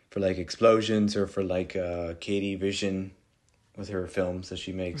for like explosions or for like Katie Vision with her films that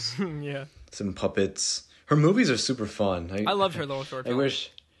she makes. Yeah. Some puppets. Her movies are super fun. I loved her little short film.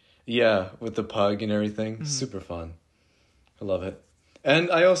 With the pug and everything. Super fun. I love it.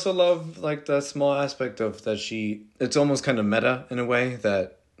 And I also love like the small aspect of that it's almost kind of meta in a way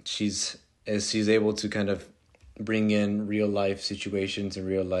that she's able to kind of bring in real life situations and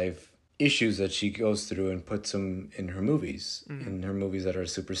real life issues that she goes through and puts them in her movies. In her movies that are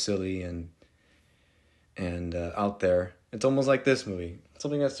super silly and out there. It's almost like this movie.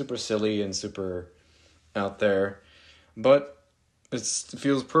 Something that's super silly and super out there, but it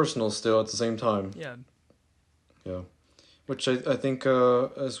feels personal still at the same time. Yeah. Yeah. which I think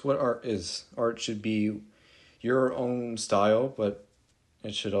is what art is. Art should be your own style, but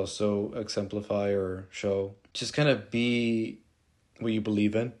it should also exemplify or show, just kind of be what you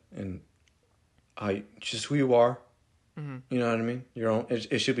believe in, and just who you are. Mm-hmm. You know what I mean? Your own.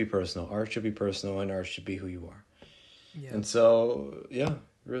 It should be personal. Art should be personal, and art should be who you are. Yeah. And so, yeah,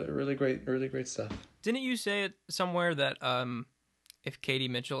 really great stuff. Didn't you say it somewhere that if Katie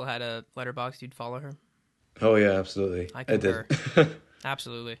Mitchell had a letterbox, you'd follow her? Oh yeah, absolutely. I I concur. did.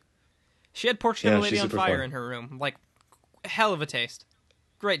 Absolutely. She had Portrait of a Yeah, Lady she's on super Fire fun. in her room. Like, hell of a taste.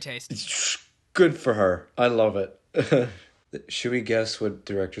 Great taste. Good for her. I love it. Should we guess what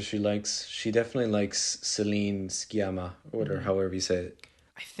director she likes? She definitely likes Celine Sciamma, or whatever, however you say it.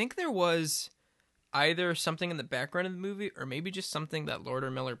 I think there was either something in the background of the movie or maybe just something that Lord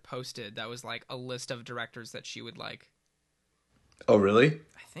or Miller posted that was like a list of directors that she would like. Oh, really?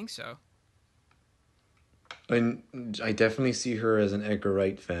 I think so. I definitely see her as an Edgar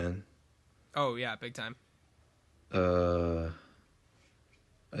Wright fan. Oh, yeah, big time. I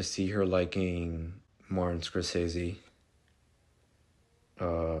see her liking Martin Scorsese.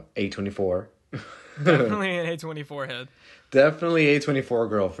 A24. Definitely an A24 head. Definitely A24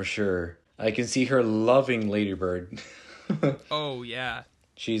 girl for sure. I can see her loving Lady Bird. Oh, yeah.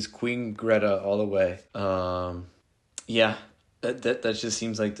 She's Queen Greta all the way. Yeah, that just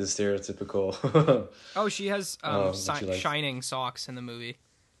seems like the stereotypical. Oh, she has what she likes. shining socks in the movie.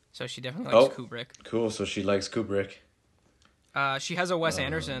 So she definitely likes Kubrick. Cool. So she likes Kubrick. She has a Wes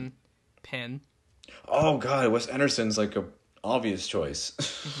Anderson pin. Oh God, Wes Anderson's like a obvious choice.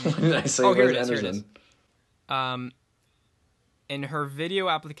 When I say Here Wes it is. Here it Anderson. is. In her video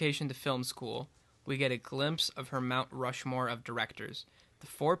application to film school, we get a glimpse of her Mount Rushmore of directors. The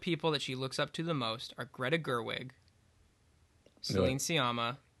 4 people that she looks up to the most are Greta Gerwig, Celine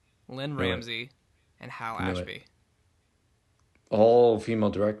Sciamma, Lynn Ramsey, and Hal Ashby. All female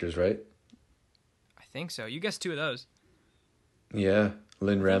directors, right? I think so. You guessed 2 of those. Yeah,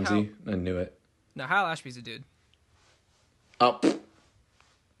 Lynn Ramsey. I knew it. No, Hal Ashby's a dude. Oh,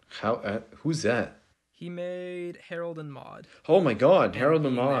 who's that? He made Harold and Maude. Oh my God, Harold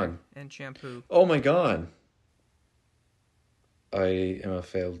and Being There Maude. and Shampoo. Oh my God. I am a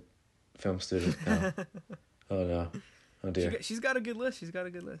failed film student now. Oh no. Oh dear. She's got a good list.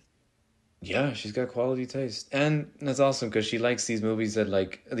 Yeah, she's got quality taste. And that's awesome because she likes these movies that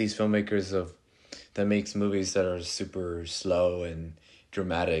like these filmmakers that makes movies that are super slow and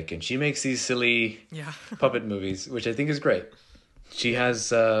dramatic, and she makes these silly Yeah. puppet movies, which I think is great. She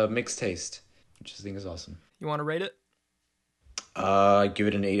has mixed taste, which I think is awesome. You want to rate it? I give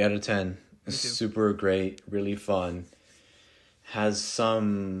it an 8 out of 10. It's too. super great, really fun. Has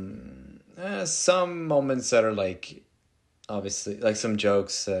some moments that are like, obviously, like some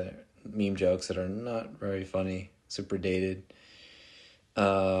jokes, meme jokes that are not very funny, super dated.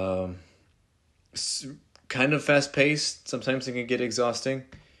 Kind of fast paced. Sometimes it can get exhausting,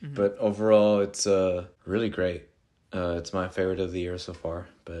 but overall, it's really great. It's my favorite of the year so far.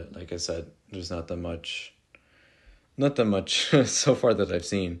 But like I said, there's not that much so far that I've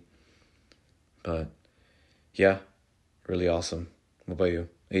seen. But yeah, really awesome. What about you?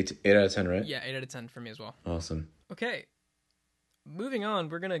 8 out of 10, right? Yeah, 8 out of 10 for me as well. Awesome. Okay. Moving on,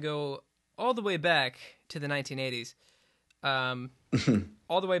 we're going to go all the way back to the 1980s. All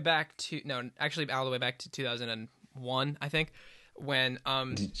the way back to... No, actually all the way back to 2001, I think, when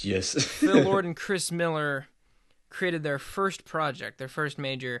Yes. Phil Lord and Chris Miller created their first project, their first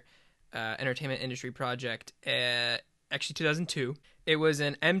major entertainment industry project, actually 2002. It was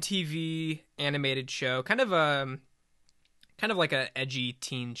an MTV animated show, kind of like a edgy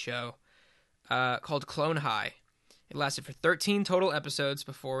teen show, called Clone High. It lasted for 13 total episodes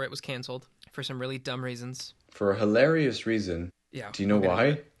before it was canceled for some really dumb reasons. For a hilarious reason. Yeah. Do you know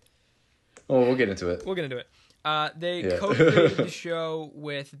why? Oh, we'll get into it. We'll get into it. They Yeah. co-created the show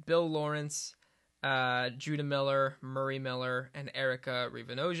with Bill Lawrence, Judah Miller, Murray Miller, and Erica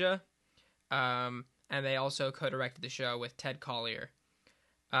Rivanoja. And they also co-directed the show with Ted Collier.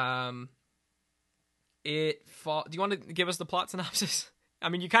 Do you want to give us the plot synopsis? I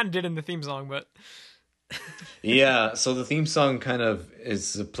mean, you kind of did in the theme song, but... Yeah, so the theme song kind of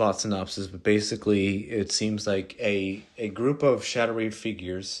is a plot synopsis, but basically it seems like a group of shadowy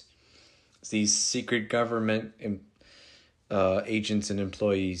figures, these secret government agents and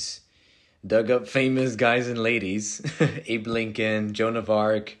employees, dug up famous guys and ladies, Abe Lincoln, Joan of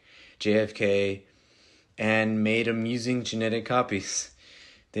Arc, JFK, and made amusing genetic copies.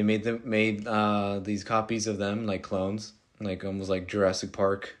 They made these copies of them like clones, like almost like Jurassic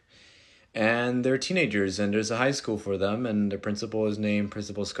Park. And they're teenagers, and there's a high school for them, and the principal is named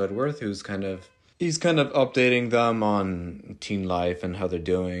Principal Scudworth, who's kind of He's kind of updating them on teen life and how they're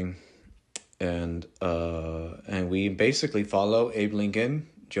doing. And we basically follow Abe Lincoln,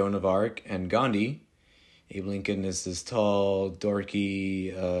 Joan of Arc, and Gandhi. Abe Lincoln is this tall,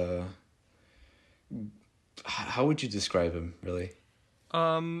 dorky, how would you describe him, really?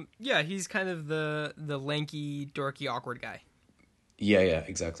 Yeah, he's kind of the lanky, dorky, awkward guy. Yeah,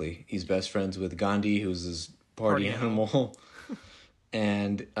 exactly. He's best friends with Gandhi, who's his party animal.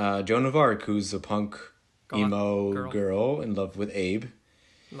 And Joan of Arc, who's a punk emo girl in love with Abe.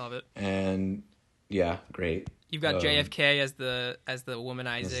 Love it. And yeah, great. You've got JFK as the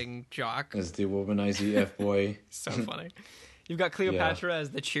womanizing jock. As the womanizing F-boy. So funny. You've got Cleopatra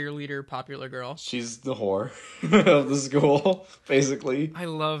as the cheerleader popular girl. She's the whore of the school, basically. I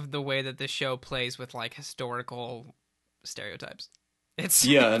love the way that this show plays with like historical stereotypes. It's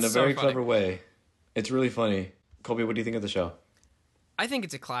in a so very funny. clever way. It's really funny. Colby, what do you think of the show? I think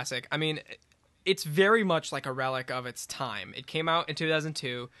it's a classic. I mean, it's very much like a relic of its time. It came out in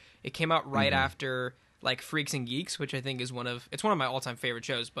 2002. It came out right after like Freaks and Geeks, which I think is one of my all-time favorite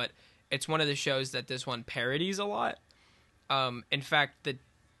shows, but it's one of the shows that this one parodies a lot. In fact,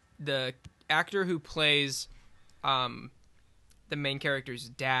 the actor who plays the main character's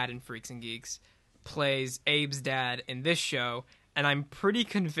dad in Freaks and Geeks plays Abe's dad in this show, and I'm pretty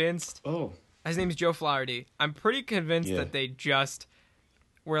convinced... Oh. His name's Joe Flaherty. I'm pretty convinced that they just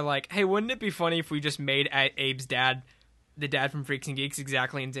were like, hey, wouldn't it be funny if we just made Abe's dad the dad from Freaks and Geeks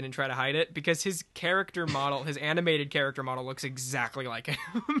exactly and didn't try to hide it? Because his character model, his animated character model looks exactly like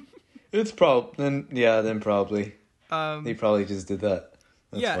him. It's probably... Then probably. They probably just did that.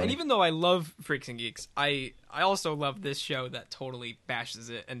 That's funny. And even though I love Freaks and Geeks, I also love this show that totally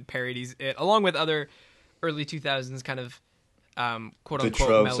bashes it and parodies it, along with other early 2000s kind of quote-unquote the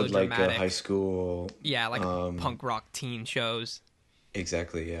tropes melodramatic. Of like high school... Yeah, like punk rock teen shows.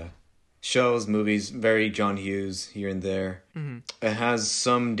 Exactly, yeah. Shows, movies, very John Hughes here and there. Mm-hmm. It has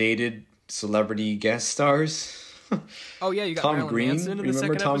some dated celebrity guest stars. Oh yeah, you got Tom Marilyn Green. Manson in the Remember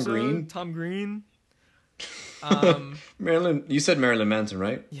second Tom episode. Green? Tom Green. Marilyn, you said Marilyn Manson,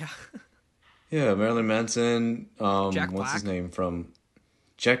 right? Yeah. Yeah, Marilyn Manson. Jack Black. What's his name from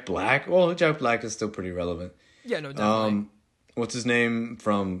Jack Black? Well, Jack Black is still pretty relevant. Yeah, no, definitely. What's his name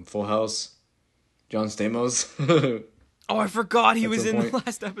from Full House? John Stamos. Oh, I forgot he was in the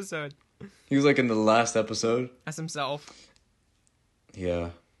last episode. He was like in the last episode as himself. Yeah.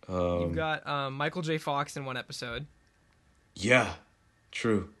 You've got Michael J. Fox in one episode. Yeah,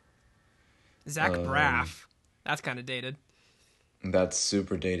 true. Zach Braff. That's kind of dated. That's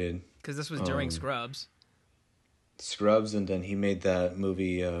super dated. Because this was during Scrubs. Scrubs, and then he made that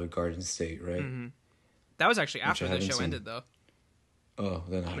movie Garden State, right? Mm-hmm. That was actually after the show ended, though. Oh,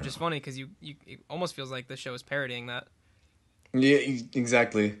 then I Which is funny, because it almost feels like the show is parodying that. Yeah,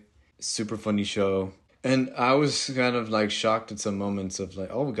 exactly. Super funny show. And I was kind of like shocked at some moments of like,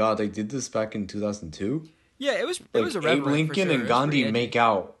 oh god, they did this back in 2002? Yeah, it was like, irreverent. Abe Lincoln for sure. and Gandhi make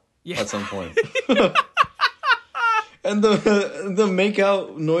out at some point. And the make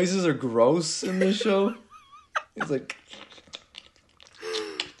out noises are gross in this show. It's like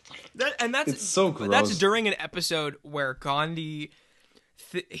it's so gross. That's during an episode where Gandhi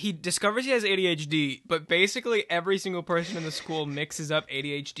he discovers he has ADHD, but basically every single person in the school mixes up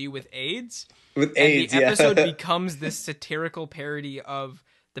ADHD with AIDS. With AIDS, and the episode becomes this satirical parody of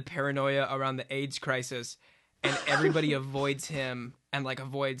the paranoia around the AIDS crisis, and everybody avoids him and like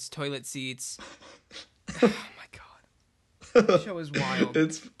avoids toilet seats. Oh my god, the show is wild.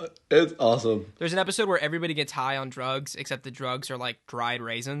 It's awesome. There's an episode where everybody gets high on drugs, except the drugs are like dried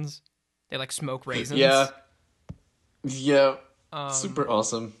raisins. They like smoke raisins. Yeah. Super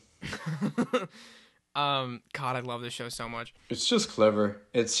awesome. God, I love this show so much. It's just clever.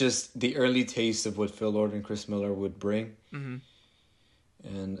 It's just the early taste of what Phil Lord and Chris Miller would bring. Mm-hmm.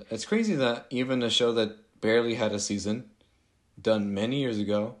 And it's crazy that even a show that barely had a season, done many years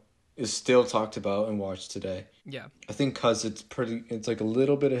ago, is still talked about and watched today. Yeah. I think because it's like a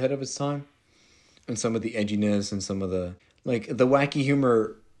little bit ahead of its time. And some of the edginess and some of the, like, the wacky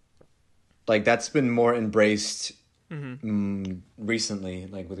humor, like, that's been more embraced recently,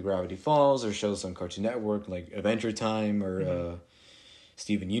 like with Gravity Falls or shows on Cartoon Network, like Adventure Time or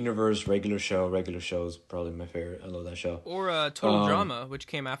Steven Universe. Regular Show is probably my favorite. I love that show. Or Total Drama, which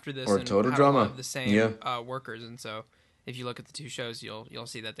came after this, or and Total had Drama. a lot of the same workers, and so if you look at the two shows, you'll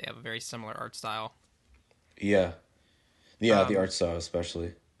see that they have a very similar art style. Yeah, the art style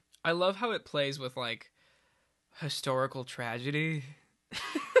especially. I love how it plays with like historical tragedy.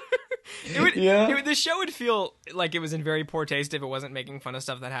 The show would feel like it was in very poor taste if it wasn't making fun of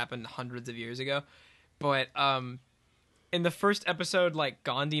stuff that happened hundreds of years ago. But in the first episode, like,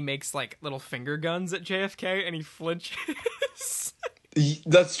 Gandhi makes, like, little finger guns at JFK, and he flinches.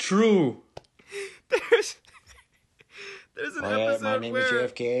 That's true. There's an Hi, episode my name is where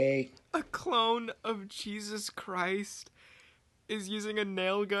JFK. a clone of Jesus Christ is using a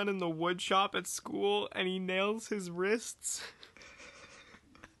nail gun in the wood shop at school, and he nails his wrists.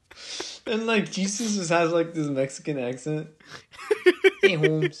 And like Jesus just has like this Mexican accent. Hey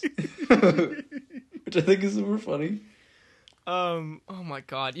Holmes. Which I think is super funny. Oh my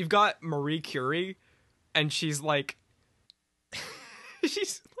god. You've got Marie Curie, and she's like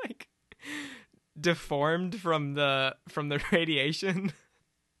she's like deformed from the radiation.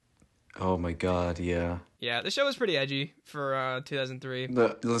 Oh my god, yeah. Yeah, the show was pretty edgy for 2003.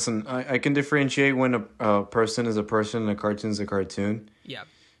 Listen, I can differentiate when a person is a person and a cartoon is a cartoon. Yeah.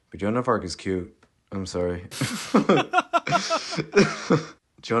 But Joan of Arc is cute. I'm sorry.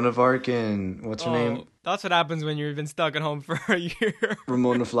 Joan of Arc and what's her name? That's what happens when you've been stuck at home for a year.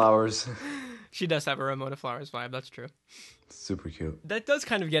 Ramona Flowers. She does have a Ramona Flowers vibe, that's true. Super cute. That does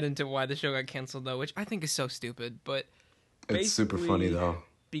kind of get into why the show got canceled, though, which I think is so stupid, but It's super funny, though.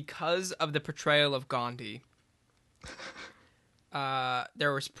 Because of the portrayal of Gandhi,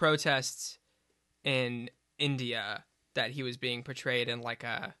 there was protests in India that he was being portrayed in like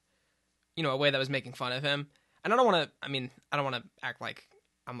a way that was making fun of him. And I don't want to act like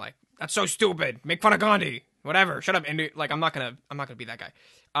I'm like, that's so stupid. Make fun of Gandhi. Whatever. Shut up, India. Like, I'm not gonna be that guy.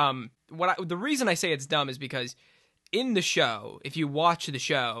 The reason I say it's dumb is because in the show, if you watch the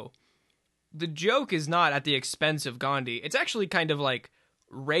show, the joke is not at the expense of Gandhi. It's actually kind of like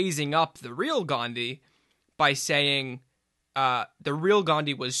raising up the real Gandhi by saying the real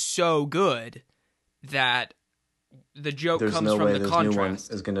Gandhi was so good that the joke comes from the contrast. There's no way this new one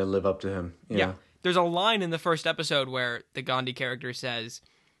is going to live up to him. Yeah. There's a line in the first episode where the Gandhi character says,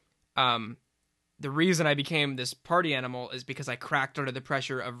 the reason I became this party animal is because I cracked under the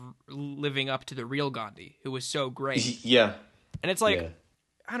pressure of living up to the real Gandhi, who was so great. Yeah. And it's like,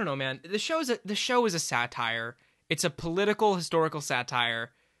 I don't know, man. The show is a satire. It's a political, historical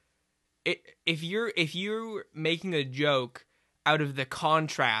satire. If you're making a joke out of the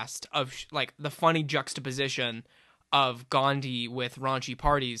contrast of like the funny juxtaposition of Gandhi with raunchy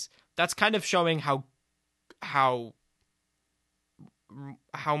parties, that's kind of showing how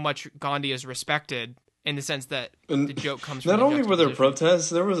much Gandhi is respected, in the sense that the joke comes from not only were there protests,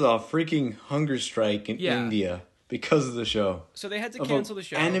 there was a freaking hunger strike in Yeah. India because of the show. So they had to cancel the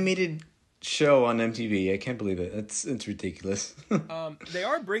show. Animated show on MTV. I can't believe it. It's ridiculous. They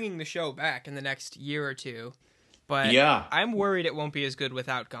are bringing the show back in the next year or two, but yeah, I'm worried it won't be as good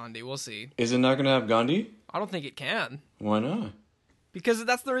without Gandhi. We'll see. Is it not going to have Gandhi? I don't think it can. Why not? Because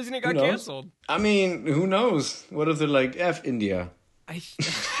that's the reason it got canceled. I mean, who knows? What if they're like, F India? I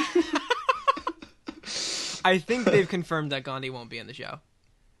think they've confirmed that Gandhi won't be in the show.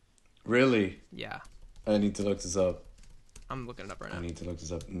 Really? Yeah. I need to look this up. I'm looking it up right now. I need to look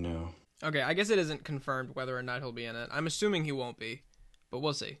this up. No. Okay, I guess it isn't confirmed whether or not he'll be in it. I'm assuming he won't be, but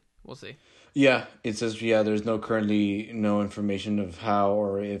we'll see. We'll see. Yeah, it says, there's currently no information of how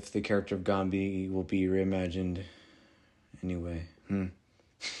or if the character of Gandhi will be reimagined. Anyway.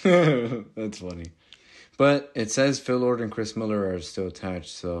 That's funny. But it says Phil Lord and Chris Miller are still attached,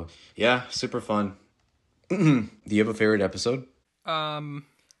 so yeah, super fun. Do you have a favorite episode? I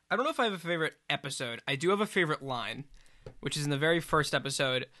don't know if I have a favorite episode. I do have a favorite line, which is in the very first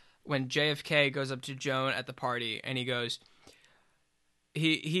episode when JFK goes up to Joan at the party and he goes,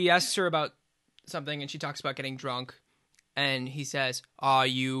 he asks her about something and she talks about getting drunk, and he says, "Are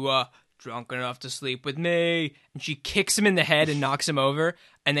you drunk enough to sleep with me?" And she kicks him in the head and knocks him over,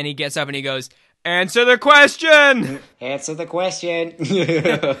 and then he gets up and he goes, "Answer the question!" Answer the question.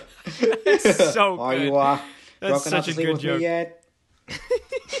 It's so good. Are you That's drunk enough such a to sleep good with joke. me yet?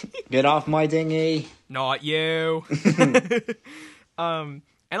 Get off my dinghy. Not you. And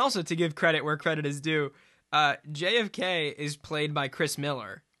also, to give credit where credit is due, JFK is played by Chris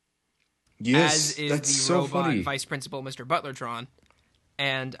Miller. Yes, as is that's the so robot funny. Vice Principal Mr. Butlertron.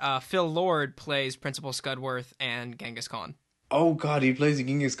 And Phil Lord plays Principal Scudworth and Genghis Khan. Oh god, he plays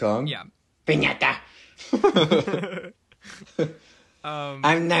Genghis Khan? Yeah. Piñata.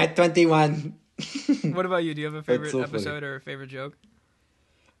 I'm not 21. What about you? Do you have a favorite so episode funny. or a favorite joke?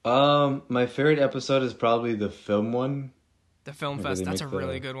 My favorite episode is probably the film one. The Film Where Fest. they That's a make the-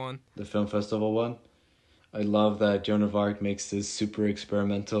 really good one. The film festival one. I love that Joan of Arc makes this super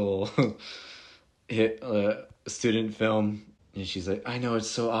experimental student film, and she's like, "I know, it's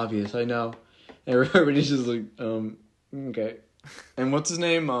so obvious, I know." And everybody's just like, okay. And what's his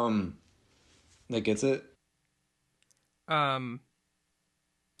name? That gets it? Oh,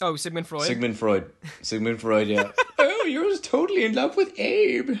 Sigmund Freud. Sigmund Freud, yeah. oh, you're totally in love with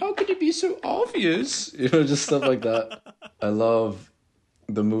Abe. How could it be so obvious? You know, just stuff like that. I love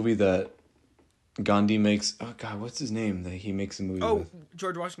the movie that Gandhi makes. Oh God, what's his name that he makes a movie with?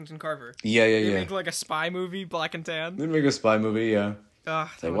 George Washington Carver. Yeah. They make like a spy movie, Black and Tan. They make a spy movie, yeah. That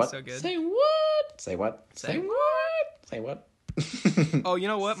one's so good. Say what? Say what? Say what? Say what? Oh, you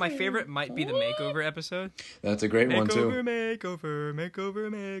know what? My favorite might be the makeover episode. That's a great one too. Makeover.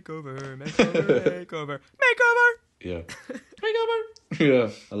 Yeah. Makeover. Yeah,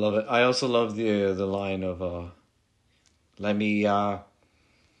 I love it. I also love the line of let me I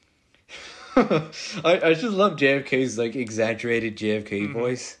just love JFK's like exaggerated JFK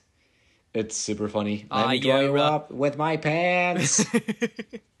voice. It's super funny. Let me draw you up with my pants.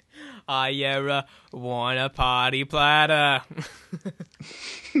 I want a party platter.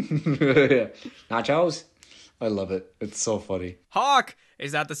 Yeah. Nachos. I love it. It's so funny. Hawk,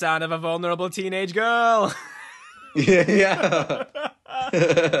 is that the sound of a vulnerable teenage girl? Yeah.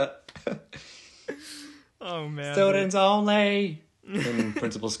 Oh man. Students only. And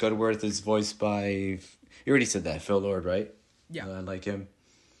Principal Scudworth is voiced by, you already said that, Phil Lord, right? Yeah. I like him.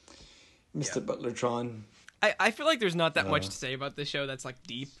 Mr. Butlertron. I feel like there's not that much to say about this show that's like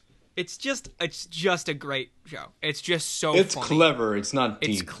deep. It's just a great show. It's just so It's funny. clever. It's not deep.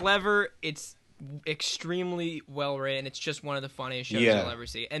 It's clever. It's extremely well written. It's just one of the funniest shows Yeah. you'll ever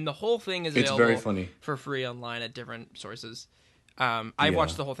see. And the whole thing is It's available very funny. for free online at different sources. I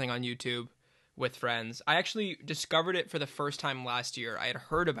watched the whole thing on YouTube with friends. I actually discovered it for the first time last year. I had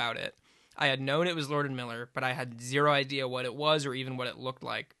heard about it. I had known it was Lord and Miller, but I had zero idea what it was or even what it looked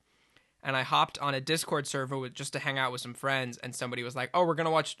like. And I hopped on a Discord server just to hang out with some friends, and somebody was like, "Oh, we're gonna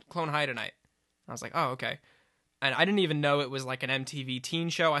watch Clone High tonight." I was like, "Oh, okay." And I didn't even know it was like an MTV teen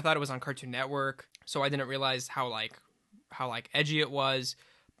show. I thought it was on Cartoon Network, so I didn't realize how edgy it was.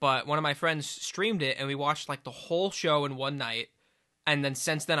 But one of my friends streamed it, and we watched like the whole show in one night. And then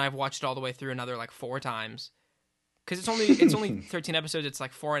since then, I've watched it all the way through another like 4 times. Because it's only 13 episodes. It's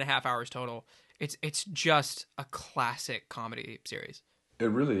like 4.5 hours total. It's just a classic comedy series. It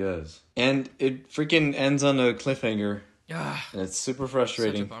really is. And it freaking ends on a cliffhanger. Ugh, And it's super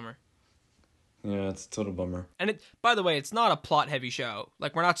frustrating. such a bummer. Yeah, it's a total bummer. And by the way, it's not a plot-heavy show.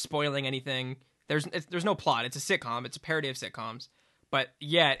 Like, we're not spoiling anything. There's no plot. It's a sitcom. It's a parody of sitcoms. But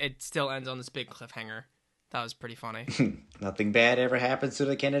yet, it still ends on this big cliffhanger. That was pretty funny. Nothing bad ever happens to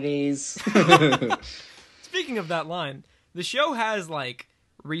the Kennedys. Speaking of that line, the show has, like,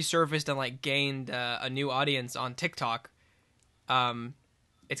 resurfaced and, like, gained a new audience on TikTok.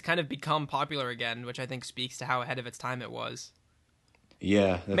 It's kind of become popular again, which I think speaks to how ahead of its time it was.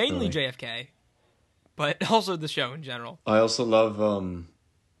 Yeah, definitely. Mainly JFK, but also the show in general. I also love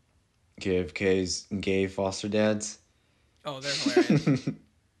JFK's gay foster dads. Oh, they're hilarious.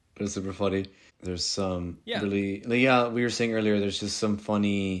 They're super funny. There's some Yeah. really... Yeah, we were saying earlier, there's just some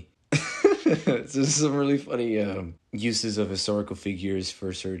funny... there's just some really funny uses of historical figures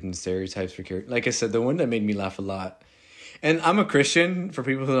for certain stereotypes for characters. Like I said, the one that made me laugh a lot. And I'm a Christian, for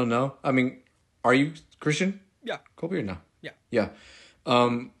people who don't know. I mean, are you Christian? Yeah. Cool beard now. Yeah. Yeah.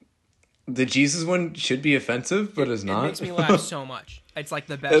 The Jesus one should be offensive, but it's not. It makes me laugh so much. It's like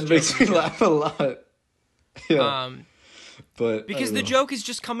the best It joke makes in me the show. laugh a lot. Yeah. But Because the joke is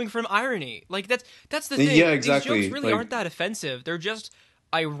just coming from irony. Like, that's the thing. Yeah, exactly. These jokes really Like- aren't that offensive. They're just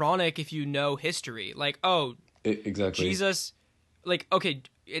ironic if you know history. Like, oh, exactly. Jesus, like, okay,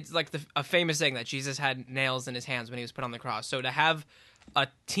 it's like a famous saying that Jesus had nails in his hands when he was put on the cross. So to have a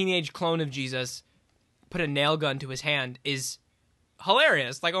teenage clone of Jesus put a nail gun to his hand is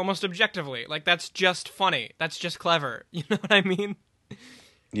hilarious, like almost objectively. Like, that's just funny. That's just clever. You know what I mean?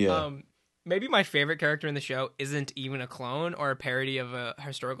 Yeah. Maybe my favorite character in the show isn't even a clone or a parody of a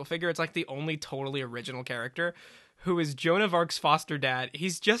historical figure. It's like the only totally original character, who is Joan of Arc's foster dad.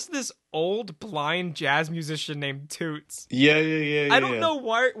 He's just this old blind jazz musician named Toots. Yeah. I don't know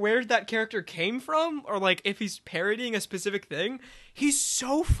where that character came from, or like if he's parodying a specific thing. He's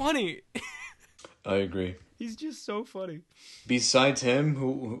so funny. I agree. He's just so funny. Besides him,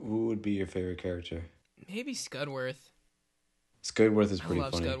 who would be your favorite character? Maybe Scudworth. Scudworth is pretty I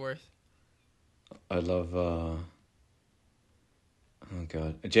love funny. Scudworth. I love oh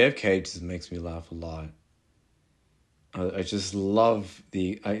god, JFK just makes me laugh a lot. I just love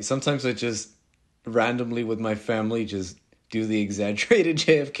sometimes I just randomly with my family just do the exaggerated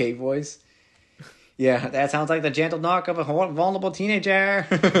JFK voice. Yeah, that sounds like the gentle knock of a vulnerable teenager,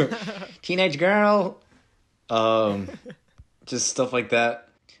 teenage girl. Just stuff like that.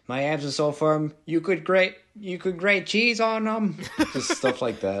 My abs are so firm, you could grate cheese on them. Just stuff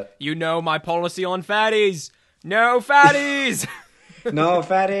like that. You know my policy on fatties. No fatties. No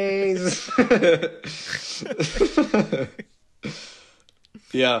fatties.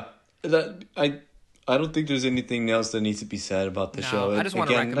 Yeah, that I don't think there's anything else that needs to be said about the No, show. I just want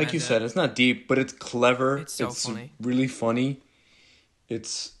to Again, like recommend you it. said, it's not deep, but it's clever. It's so funny. really funny. It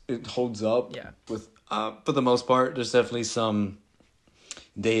holds up. Yeah. With for the most part, there's definitely some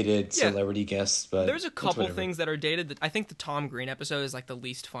dated Yeah. celebrity guests, but There's a it's couple whatever. things that are dated. I think the Tom Green episode is like the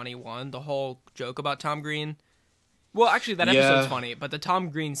least funny one. The whole joke about Tom Green. Well, actually, that episode's Yeah. funny, but the Tom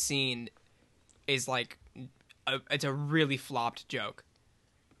Green scene is like, it's a really flopped joke.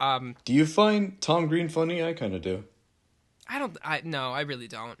 Do you find Tom Green funny? I kind of do. No, I really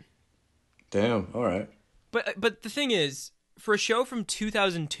don't. Damn. All right. But the thing is, for a show from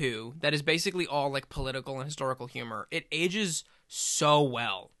 2002 that is basically all like political and historical humor, it ages so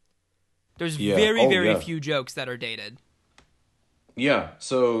well. There's Yeah. very Oh, very yeah. few jokes that are dated. Yeah.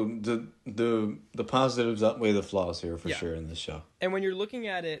 So the positives outweigh the flaws here for Yeah. sure in this show. And when you're looking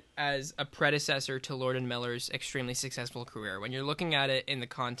at it as a predecessor to Lord and Miller's extremely successful career, when you're looking at it in the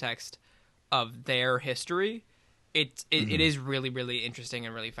context of their history, it is really really interesting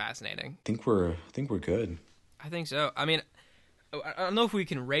and really fascinating. I think we're good. I think so. I mean, I don't know if we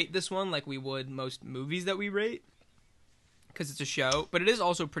can rate this one like we would most movies that we rate, because it's a show, but it is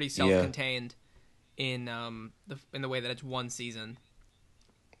also pretty self-contained in the way that it's one season.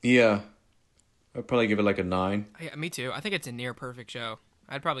 Yeah. I'd probably give it like a 9. Me too. I think it's a near perfect show.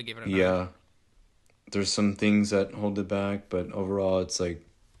 I'd probably give it a 9. Yeah. There's some things that hold it back, but overall it's like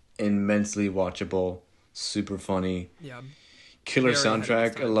immensely watchable, super funny. Yeah. Killer Very ahead of its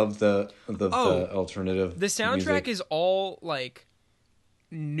soundtrack. I time. love the Oh, alternative. The soundtrack music. is all like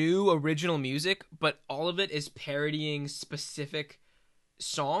new original music, but all of it is parodying specific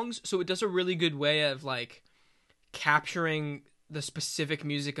songs, so it does a really good way of like capturing the specific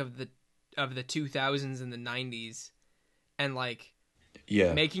music of the 2000s and the 90s, and like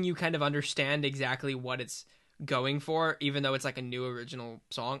Yeah. making you kind of understand exactly what it's going for, even though it's like a new original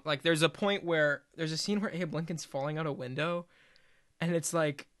song. Like there's a point where there's a scene where Abe Lincoln's falling out a window, and it's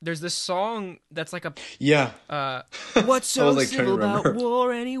like there's this song that's like a Yeah. what's so I was, like, trying to civil about remember.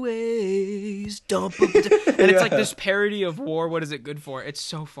 war anyways, and it's like this parody of war. What is it good for? It's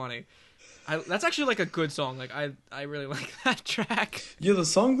so funny. That's actually like a good song. Like I really like that track. Yeah, the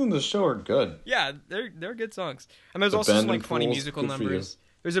songs on the show are good. Yeah, they're good songs. And there's The also some Abandoned like funny Fools, musical good for you. numbers.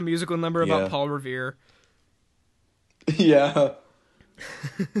 There's a musical number about Yeah. Paul Revere. Yeah.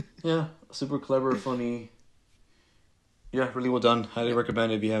 Yeah. Super clever, funny. Yeah, really well done. Highly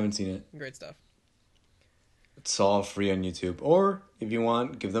recommend it if you haven't seen it. Great stuff. It's all free on YouTube. Or if you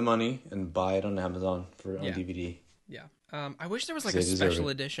want, give them money and buy it on Amazon on Yeah. DVD. Yeah. I wish there was like They a deserve special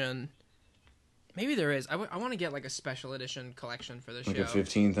it. edition. Maybe there is. I want to get like a special edition collection for this Like show. a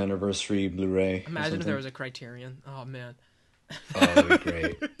 15th anniversary Blu-ray. Imagine if there was a Criterion. Oh man. Oh, that'd be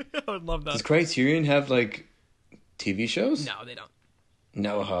great. I would love Does that. Criterion have like TV shows? No, they don't.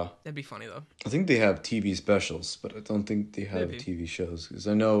 No, huh? That'd be funny though. I think they have TV specials, but I don't think they have Maybe. TV shows. Because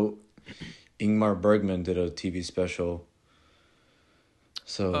I know Ingmar Bergman did a TV special.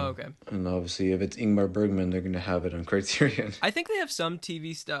 So, Oh, okay. and obviously, if it's Ingmar Bergman, they're going to have it on Criterion. I think they have some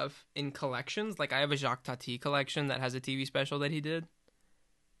TV stuff in collections. Like I have a Jacques Tati collection that has a TV special that he did,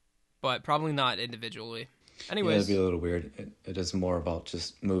 but probably not individually. Yeah, Anyways, it'd be a little weird. It is more about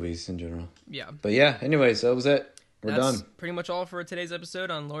just movies in general. yeah. But yeah, anyways, that was it. We're That's done. pretty much all for today's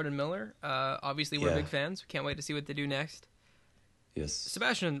episode on Lord and Miller. Obviously, we're Yeah. big fans. We can't wait to see what they do next. Yes.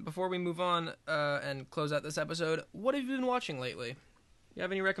 Sebastian, before we move on and close out this episode, what have you been watching lately? You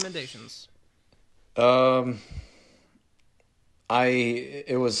have any recommendations?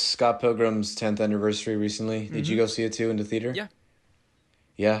 It was Scott Pilgrim's 10th anniversary recently. Did you go see it too in the theater? Yeah.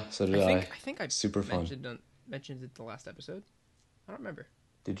 Yeah, so did I. I think I Super fun. mentioned it the last episode. I don't remember.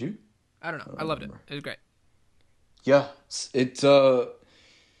 Did you? I don't know. I don't loved it. remember. It was great. Yeah,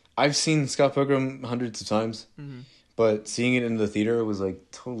 I've seen Scott Pilgrim hundreds of times, but seeing it in the theater was like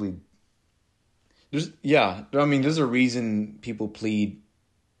totally. There's a reason people plead,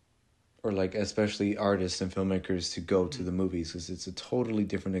 or like especially artists and filmmakers to go to the movies because it's a totally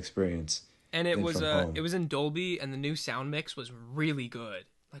different experience. And it than was from home. it was in Dolby, and the new sound mix was really good.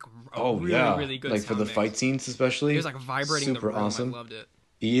 Like Oh really, yeah, really good. like for sound the mix. fight scenes especially. It was like vibrating super the room. awesome. I loved it.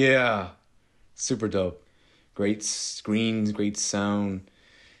 Yeah, super dope. Great screens, great sound.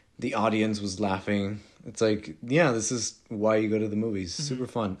 The audience was laughing. It's like, yeah, this is why you go to the movies. Super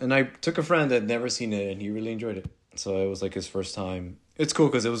fun. And I took a friend that had never seen it, and he really enjoyed it. So it was like his first time. It's cool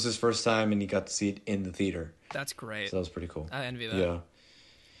because it was his first time, and he got to see it in the theater. That's great. So that was pretty cool. I envy that. Yeah.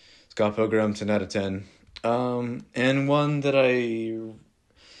 Scott Pilgrim, 10 out of 10. And one that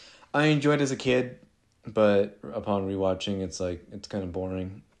I enjoyed as a kid, but upon rewatching, it's kind of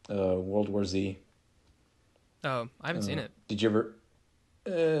boring. World War Z. Oh, I haven't seen it. Did you ever?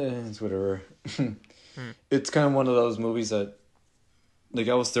 It's whatever. It's kind of one of those movies that, like,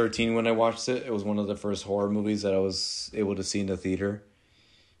 I was 13 when I watched it. It was one of the first horror movies that I was able to see in the theater.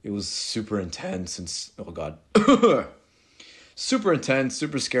 It was super intense and oh god, super intense,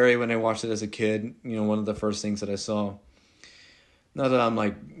 super scary when I watched it as a kid. You know, one of the first things that I saw. Now that I'm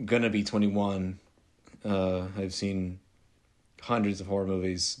like gonna be 21, I've seen hundreds of horror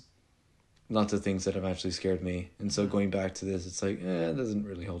movies. Lots of things that have actually scared me. And so going back to this, it's like, it doesn't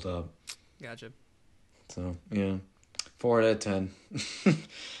really hold up. Gotcha. So, yeah. 4 out of 10.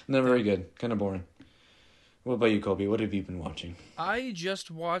 Not very good. Kind of boring. What about you, Colby? What have you been watching? I just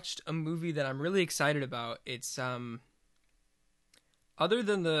watched a movie that I'm really excited about. It's, other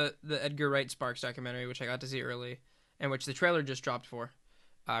than the Edgar Wright Sparks documentary, which I got to see early, and which the trailer just dropped for.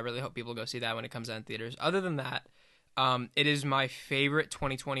 I really hope people go see that when it comes out in theaters. Other than that, it is my favorite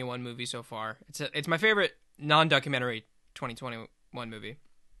 2021 movie so far. It's my favorite non-documentary 2021 movie.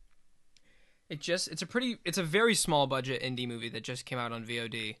 It's a very small budget indie movie that just came out on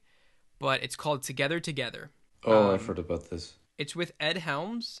VOD, but it's called Together Together. Oh, I've heard about this. It's with Ed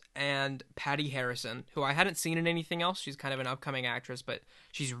Helms and Patty Harrison, who I hadn't seen in anything else. She's kind of an upcoming actress, but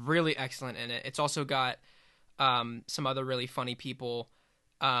she's really excellent in it. It's also got some other really funny people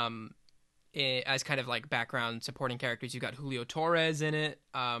as kind of like background supporting characters. You've got Julio Torres in it.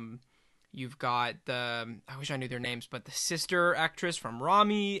 You've got I wish I knew their names, but the sister actress from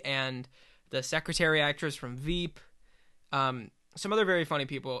Rami and the secretary actress from Veep. Some other very funny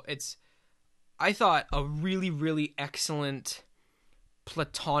people. It's, I thought, a really, really excellent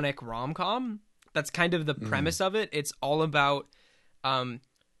platonic rom-com. That's kind of the premise of it. It's all about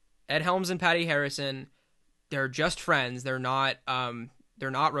Ed Helms and Patty Harrison. They're just friends. They're not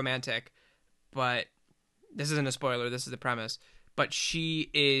romantic, but this isn't a spoiler. This is the premise. But she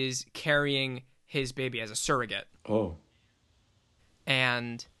is carrying his baby as a surrogate. Oh.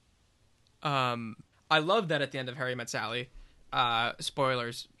 And I love that at the end of Harry Met Sally,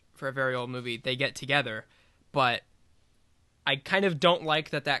 spoilers for a very old movie, they get together, but I kind of don't like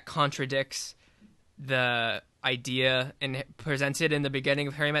that contradicts the idea and presented in the beginning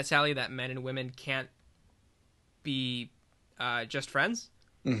of Harry Met Sally that men and women can't be just friends.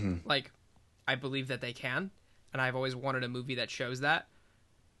 Mm-hmm. Like, I believe that they can, and I've always wanted a movie that shows that,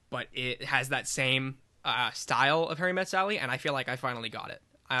 but it has that same style of Harry Met Sally, and I feel like I finally got it.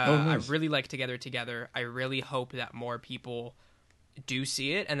 Nice. I really like Together. I really hope that more people do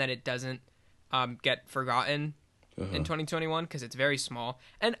see it and that it doesn't get forgotten in 2021, because it's very small.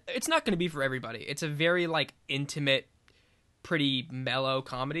 And it's not going to be for everybody. It's a very like intimate, pretty mellow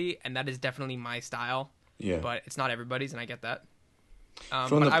comedy, and that is definitely my style. Yeah. But it's not everybody's, and I get that.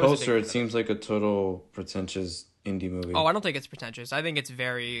 From the poster, it seems like a total pretentious indie movie. Oh, I don't think it's pretentious. I think it's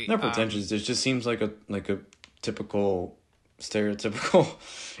very... Not pretentious. It just seems like a typical... stereotypical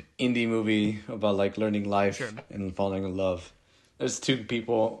indie movie about like learning life and falling in love. There's two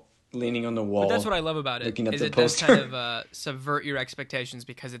people leaning on the wall. But that's what I love about it. Looking at is the it poster. does kind of subvert your expectations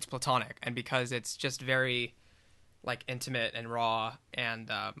because it's platonic and because it's just very like intimate and raw and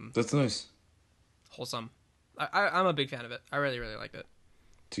that's nice. Wholesome. I'm a big fan of it. I really, really liked it.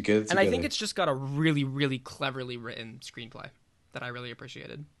 Together. And I think it's just got a really, really cleverly written screenplay that I really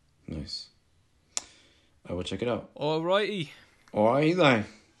appreciated. Nice. I will check it out. Alrighty. Alright then.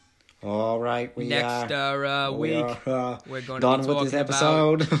 Alright, we next week we're going done to be with this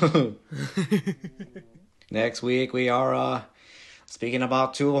talking episode. Next week we are speaking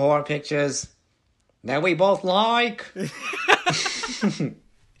about 2 horror pictures that we both like.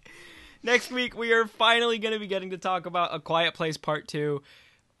 Next week we are finally going to be getting to talk about A Quiet Place Part 2.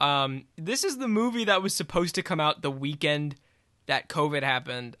 This is the movie that was supposed to come out the weekend that COVID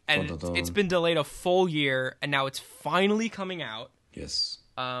happened, and it's been delayed a full year, and now it's finally coming out. Yes.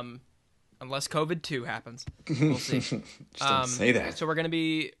 Unless COVID 2 happens. We'll see. Just don't say that. So we're going to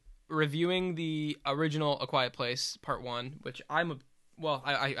be reviewing the original A Quiet Place Part 1, which I won't spoil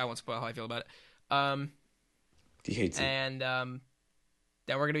how I feel about it. He hates it. And then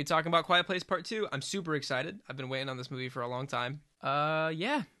we're going to be talking about Quiet Place Part 2. I'm super excited. I've been waiting on this movie for a long time.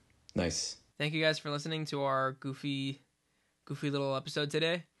 Yeah. Nice. Thank you guys for listening to our goofy little episode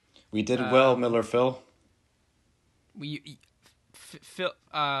today. We did well, Miller Phil.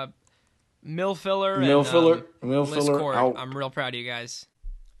 Mill Filler out. I'm real proud of you guys.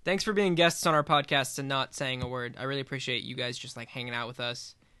 Thanks for being guests on our podcast and not saying a word. I really appreciate you guys just like hanging out with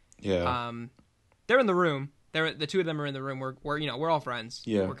us. Yeah. They're in the room. The two of them are in the room. We're all friends.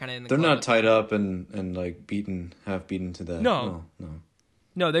 Yeah. We're kind of in the They're club. not tied up and like half beaten to death. No.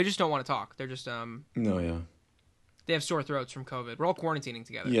 No, they just don't want to talk. They're just No, yeah. they have sore throats from COVID. We're all quarantining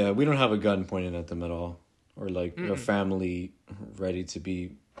together. Yeah, we don't have a gun pointed at them at all. Or like a family ready to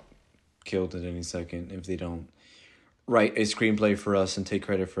be killed at any second if they don't write a screenplay for us and take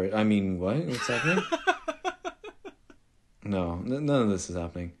credit for it. I mean, what? What's happening? No, none of this is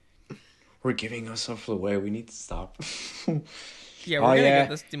happening. We're giving ourselves away. We need to stop. Yeah, we're gonna get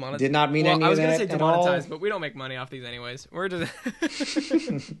this demonetized. Did not mean any I was of gonna that say at demonetized, all. but we don't make money off these anyways. We're just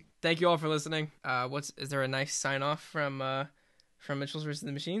Thank you all for listening. Is there a nice sign off from Mitchell's versus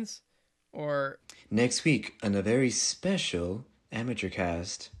the Machines? Or Next week on a very special amateur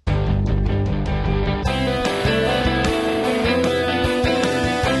cast.